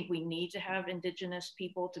decolonizing? Do you think we need to have Indigenous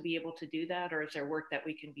people to be able to do that? Or is there work that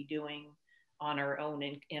we can be doing on our own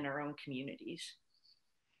in our own communities?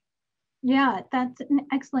 Yeah, that's an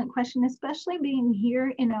excellent question, especially being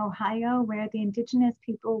here in Ohio, where the Indigenous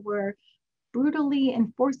people were brutally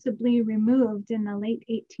and forcibly removed in the late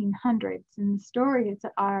 1800s. And the stories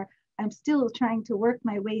are, I'm still trying to work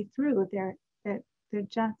my way through. They're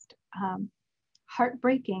just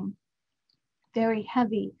heartbreaking, very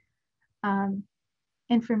heavy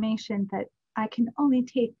information that I can only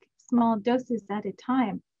take small doses at a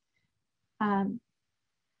time.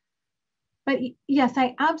 But yes,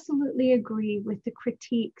 I absolutely agree with the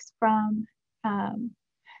critiques from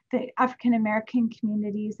the African American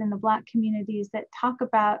communities and the Black communities that talk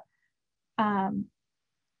about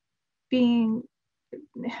having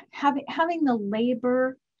the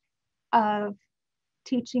labor of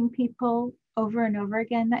teaching people over and over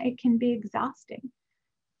again, that it can be exhausting.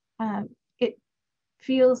 It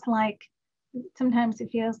feels like, sometimes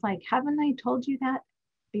it feels like, haven't I told you that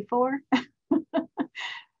before?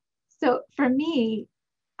 So for me,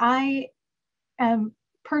 I am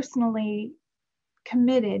personally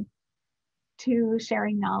committed to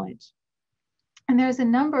sharing knowledge. And there's a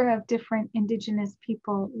number of different Indigenous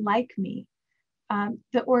people like me.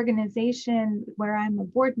 The organization where I'm a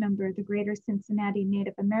board member, the Greater Cincinnati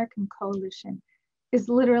Native American Coalition, is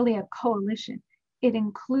literally a coalition. It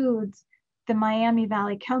includes the Miami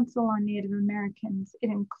Valley Council on Native Americans. It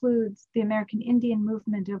includes the American Indian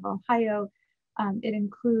Movement of Ohio. It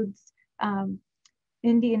includes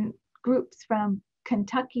Indian groups from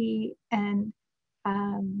Kentucky and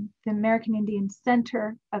the American Indian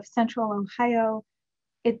Center of Central Ohio.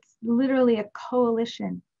 It's literally a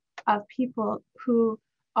coalition of people who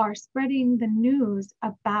are spreading the news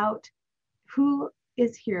about who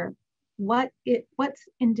is here, what's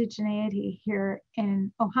indigeneity here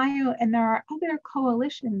in Ohio. And there are other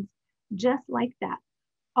coalitions just like that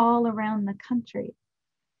all around the country.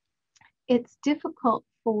 It's difficult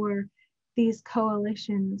for these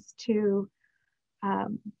coalitions to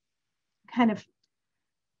kind of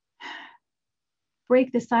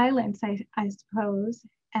break the silence, I suppose,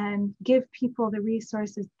 and give people the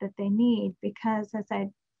resources that they need, because as I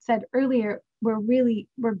said earlier, we're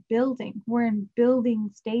in building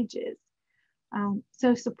stages.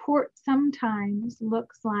 So support sometimes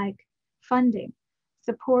looks like funding.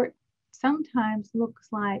 Support sometimes looks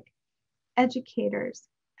like educators,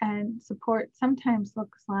 and support sometimes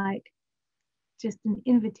looks like just an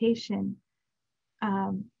invitation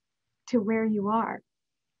to where you are,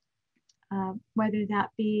 whether that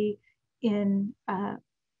be in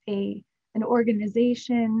an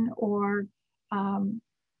organization or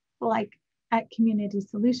like at Community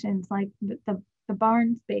Solutions, like the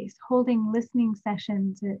W.A.R.N space. Holding listening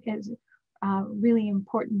sessions is really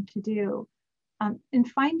important to do.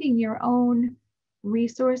 And finding your own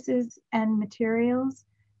resources and materials,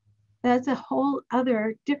 that's a whole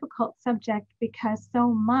other difficult subject, because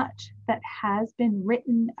so much that has been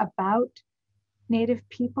written about Native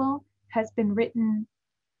people has been written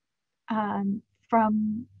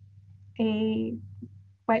from a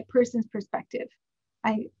white person's perspective.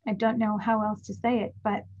 I don't know how else to say it,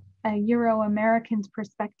 but a Euro-American's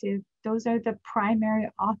perspective. Those are the primary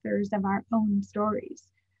authors of our own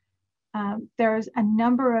stories. There's a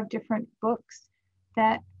number of different books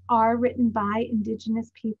that are written by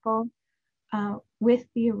Indigenous people with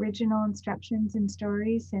the original instructions and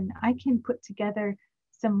stories. And I can put together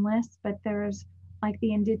some lists, but there's like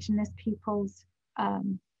the Indigenous peoples.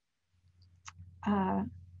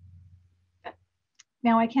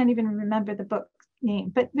 Now I can't even remember the book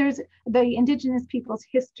name, but there's the Indigenous Peoples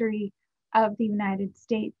History of the United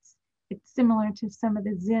States. It's similar to some of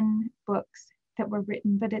the Zinn books that were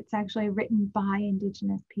written, but it's actually written by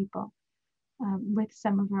Indigenous people with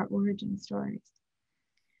some of our origin stories.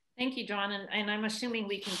 Thank you, Dawn. And I'm assuming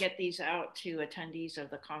we can get these out to attendees of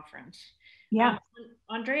the conference. Yeah.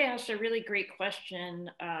 Andrea asked a really great question.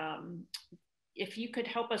 If you could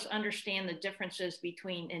help us understand the differences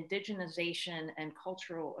between indigenization and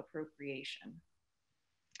cultural appropriation.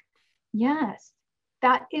 Yes,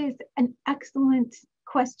 that is an excellent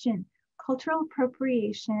question. Cultural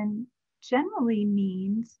appropriation generally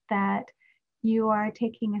means that you are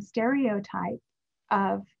taking a stereotype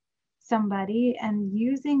of somebody and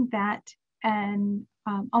using that, and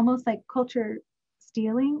almost like culture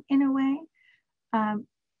stealing in a way.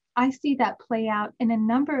 I see that play out in a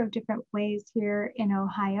number of different ways here in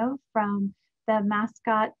Ohio, from the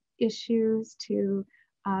mascot issues to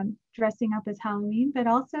dressing up as Halloween, but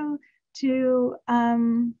also to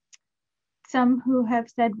some who have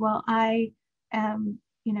said, well, I am,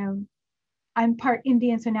 I'm part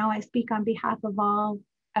Indian, so now I speak on behalf of all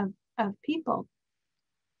of people.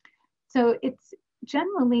 So it's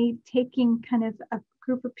generally taking kind of a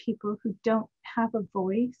group of people who don't have a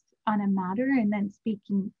voice on a matter and then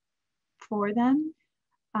speaking for them.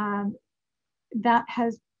 That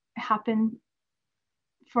has happened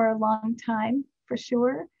for a long time, for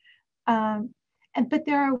sure. But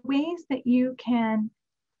there are ways that you can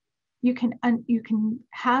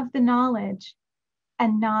have the knowledge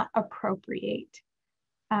and not appropriate,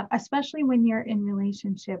 especially when you're in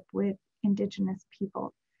relationship with Indigenous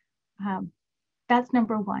people. That's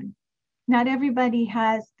number one. Not everybody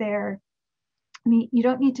has you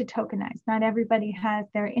don't need to tokenize. Not everybody has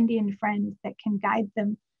their Indian friends that can guide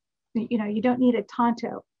them. You don't need a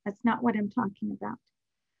Tonto. That's not what I'm talking about.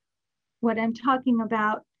 What I'm talking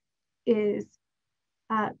about is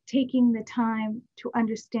taking the time to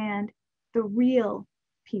understand the real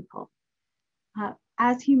people.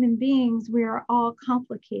 As human beings, we are all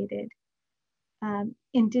complicated.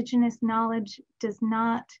 Indigenous knowledge does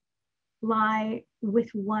not lie with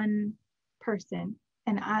one person.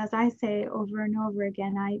 And as I say over and over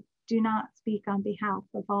again, I do not speak on behalf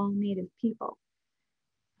of all Native people.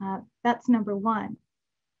 That's number one.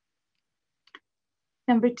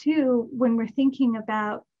 Number two, when we're thinking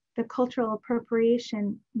about the cultural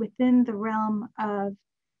appropriation within the realm of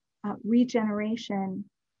regeneration,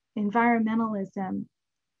 environmentalism,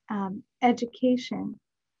 education,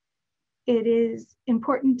 it is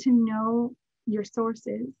important to know your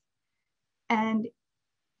sources. And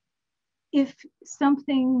if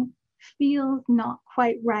something feels not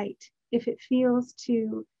quite right, if it feels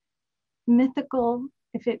too mythical,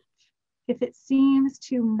 if it seems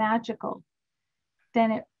too magical,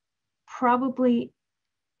 then it probably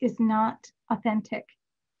is not authentic.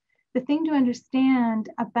 The thing to understand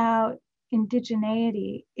about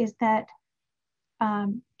indigeneity is that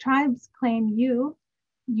tribes claim you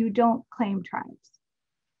don't claim tribes.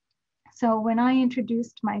 So when I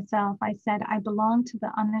introduced myself, I said I belong to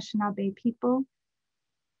the Anishinaabe people.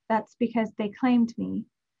 That's because they claimed me.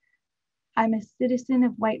 I'm a citizen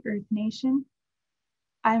of White Earth Nation.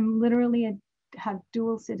 I'm literally have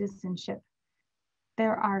dual citizenship.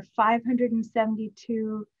 There are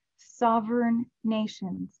 572 sovereign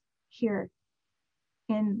nations here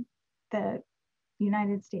in the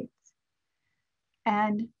United States.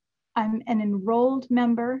 And I'm an enrolled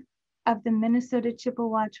member of the Minnesota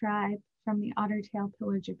Chippewa Tribe from the Ottertail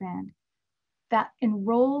Pillager band. That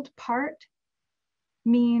enrolled part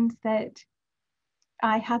means that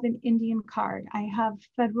I have an Indian card. I have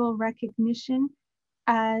federal recognition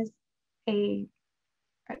as a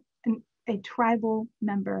tribal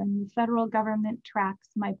member, and the federal government tracks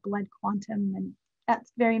my blood quantum, and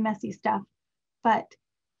that's very messy stuff. But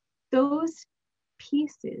those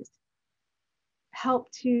pieces help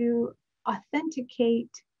to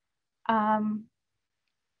authenticate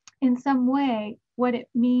in some way what it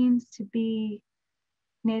means to be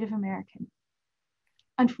Native American.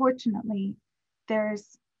 Unfortunately,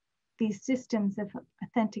 there's these systems of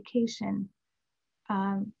authentication.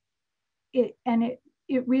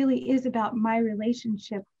 It really is about my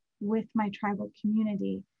relationship with my tribal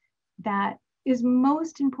community that is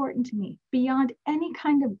most important to me, beyond any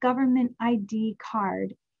kind of government ID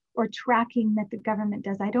card or tracking that the government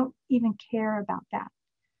does. I don't even care about that.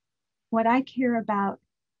 What I care about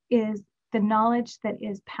is the knowledge that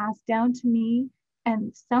is passed down to me,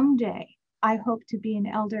 and someday I hope to be an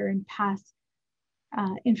elder and pass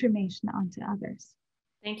information on to others.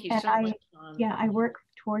 Thank you so much, Dawn. Yeah, I work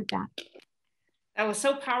toward that. That was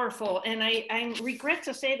so powerful. And I regret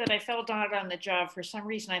to say that I fell down on the job. For some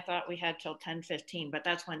reason, I thought we had till 10:15, but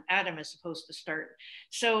that's when Adam is supposed to start.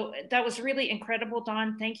 So that was really incredible,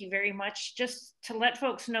 Dawn. Thank you very much. Just to let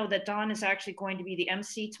folks know that Dawn is actually going to be the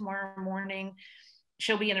MC tomorrow morning.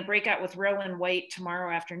 She'll be in a breakout with Rowan White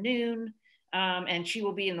tomorrow afternoon, and she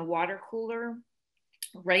will be in the water cooler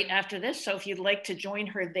right after this. So if you'd like to join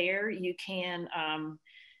her there, you can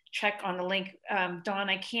check on the link. Dawn,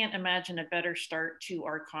 I can't imagine a better start to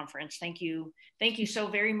our conference. Thank you. Thank you so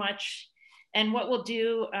very much. And what we'll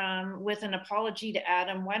do with an apology to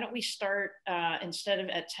Adam, why don't we start instead of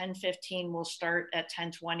at 10:15, we'll start at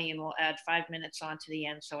 10:20 and we'll add 5 minutes on to the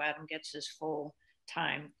end so Adam gets his full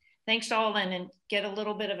time. Thanks all, and get a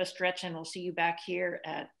little bit of a stretch, and we'll see you back here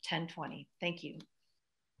at 10:20. Thank you.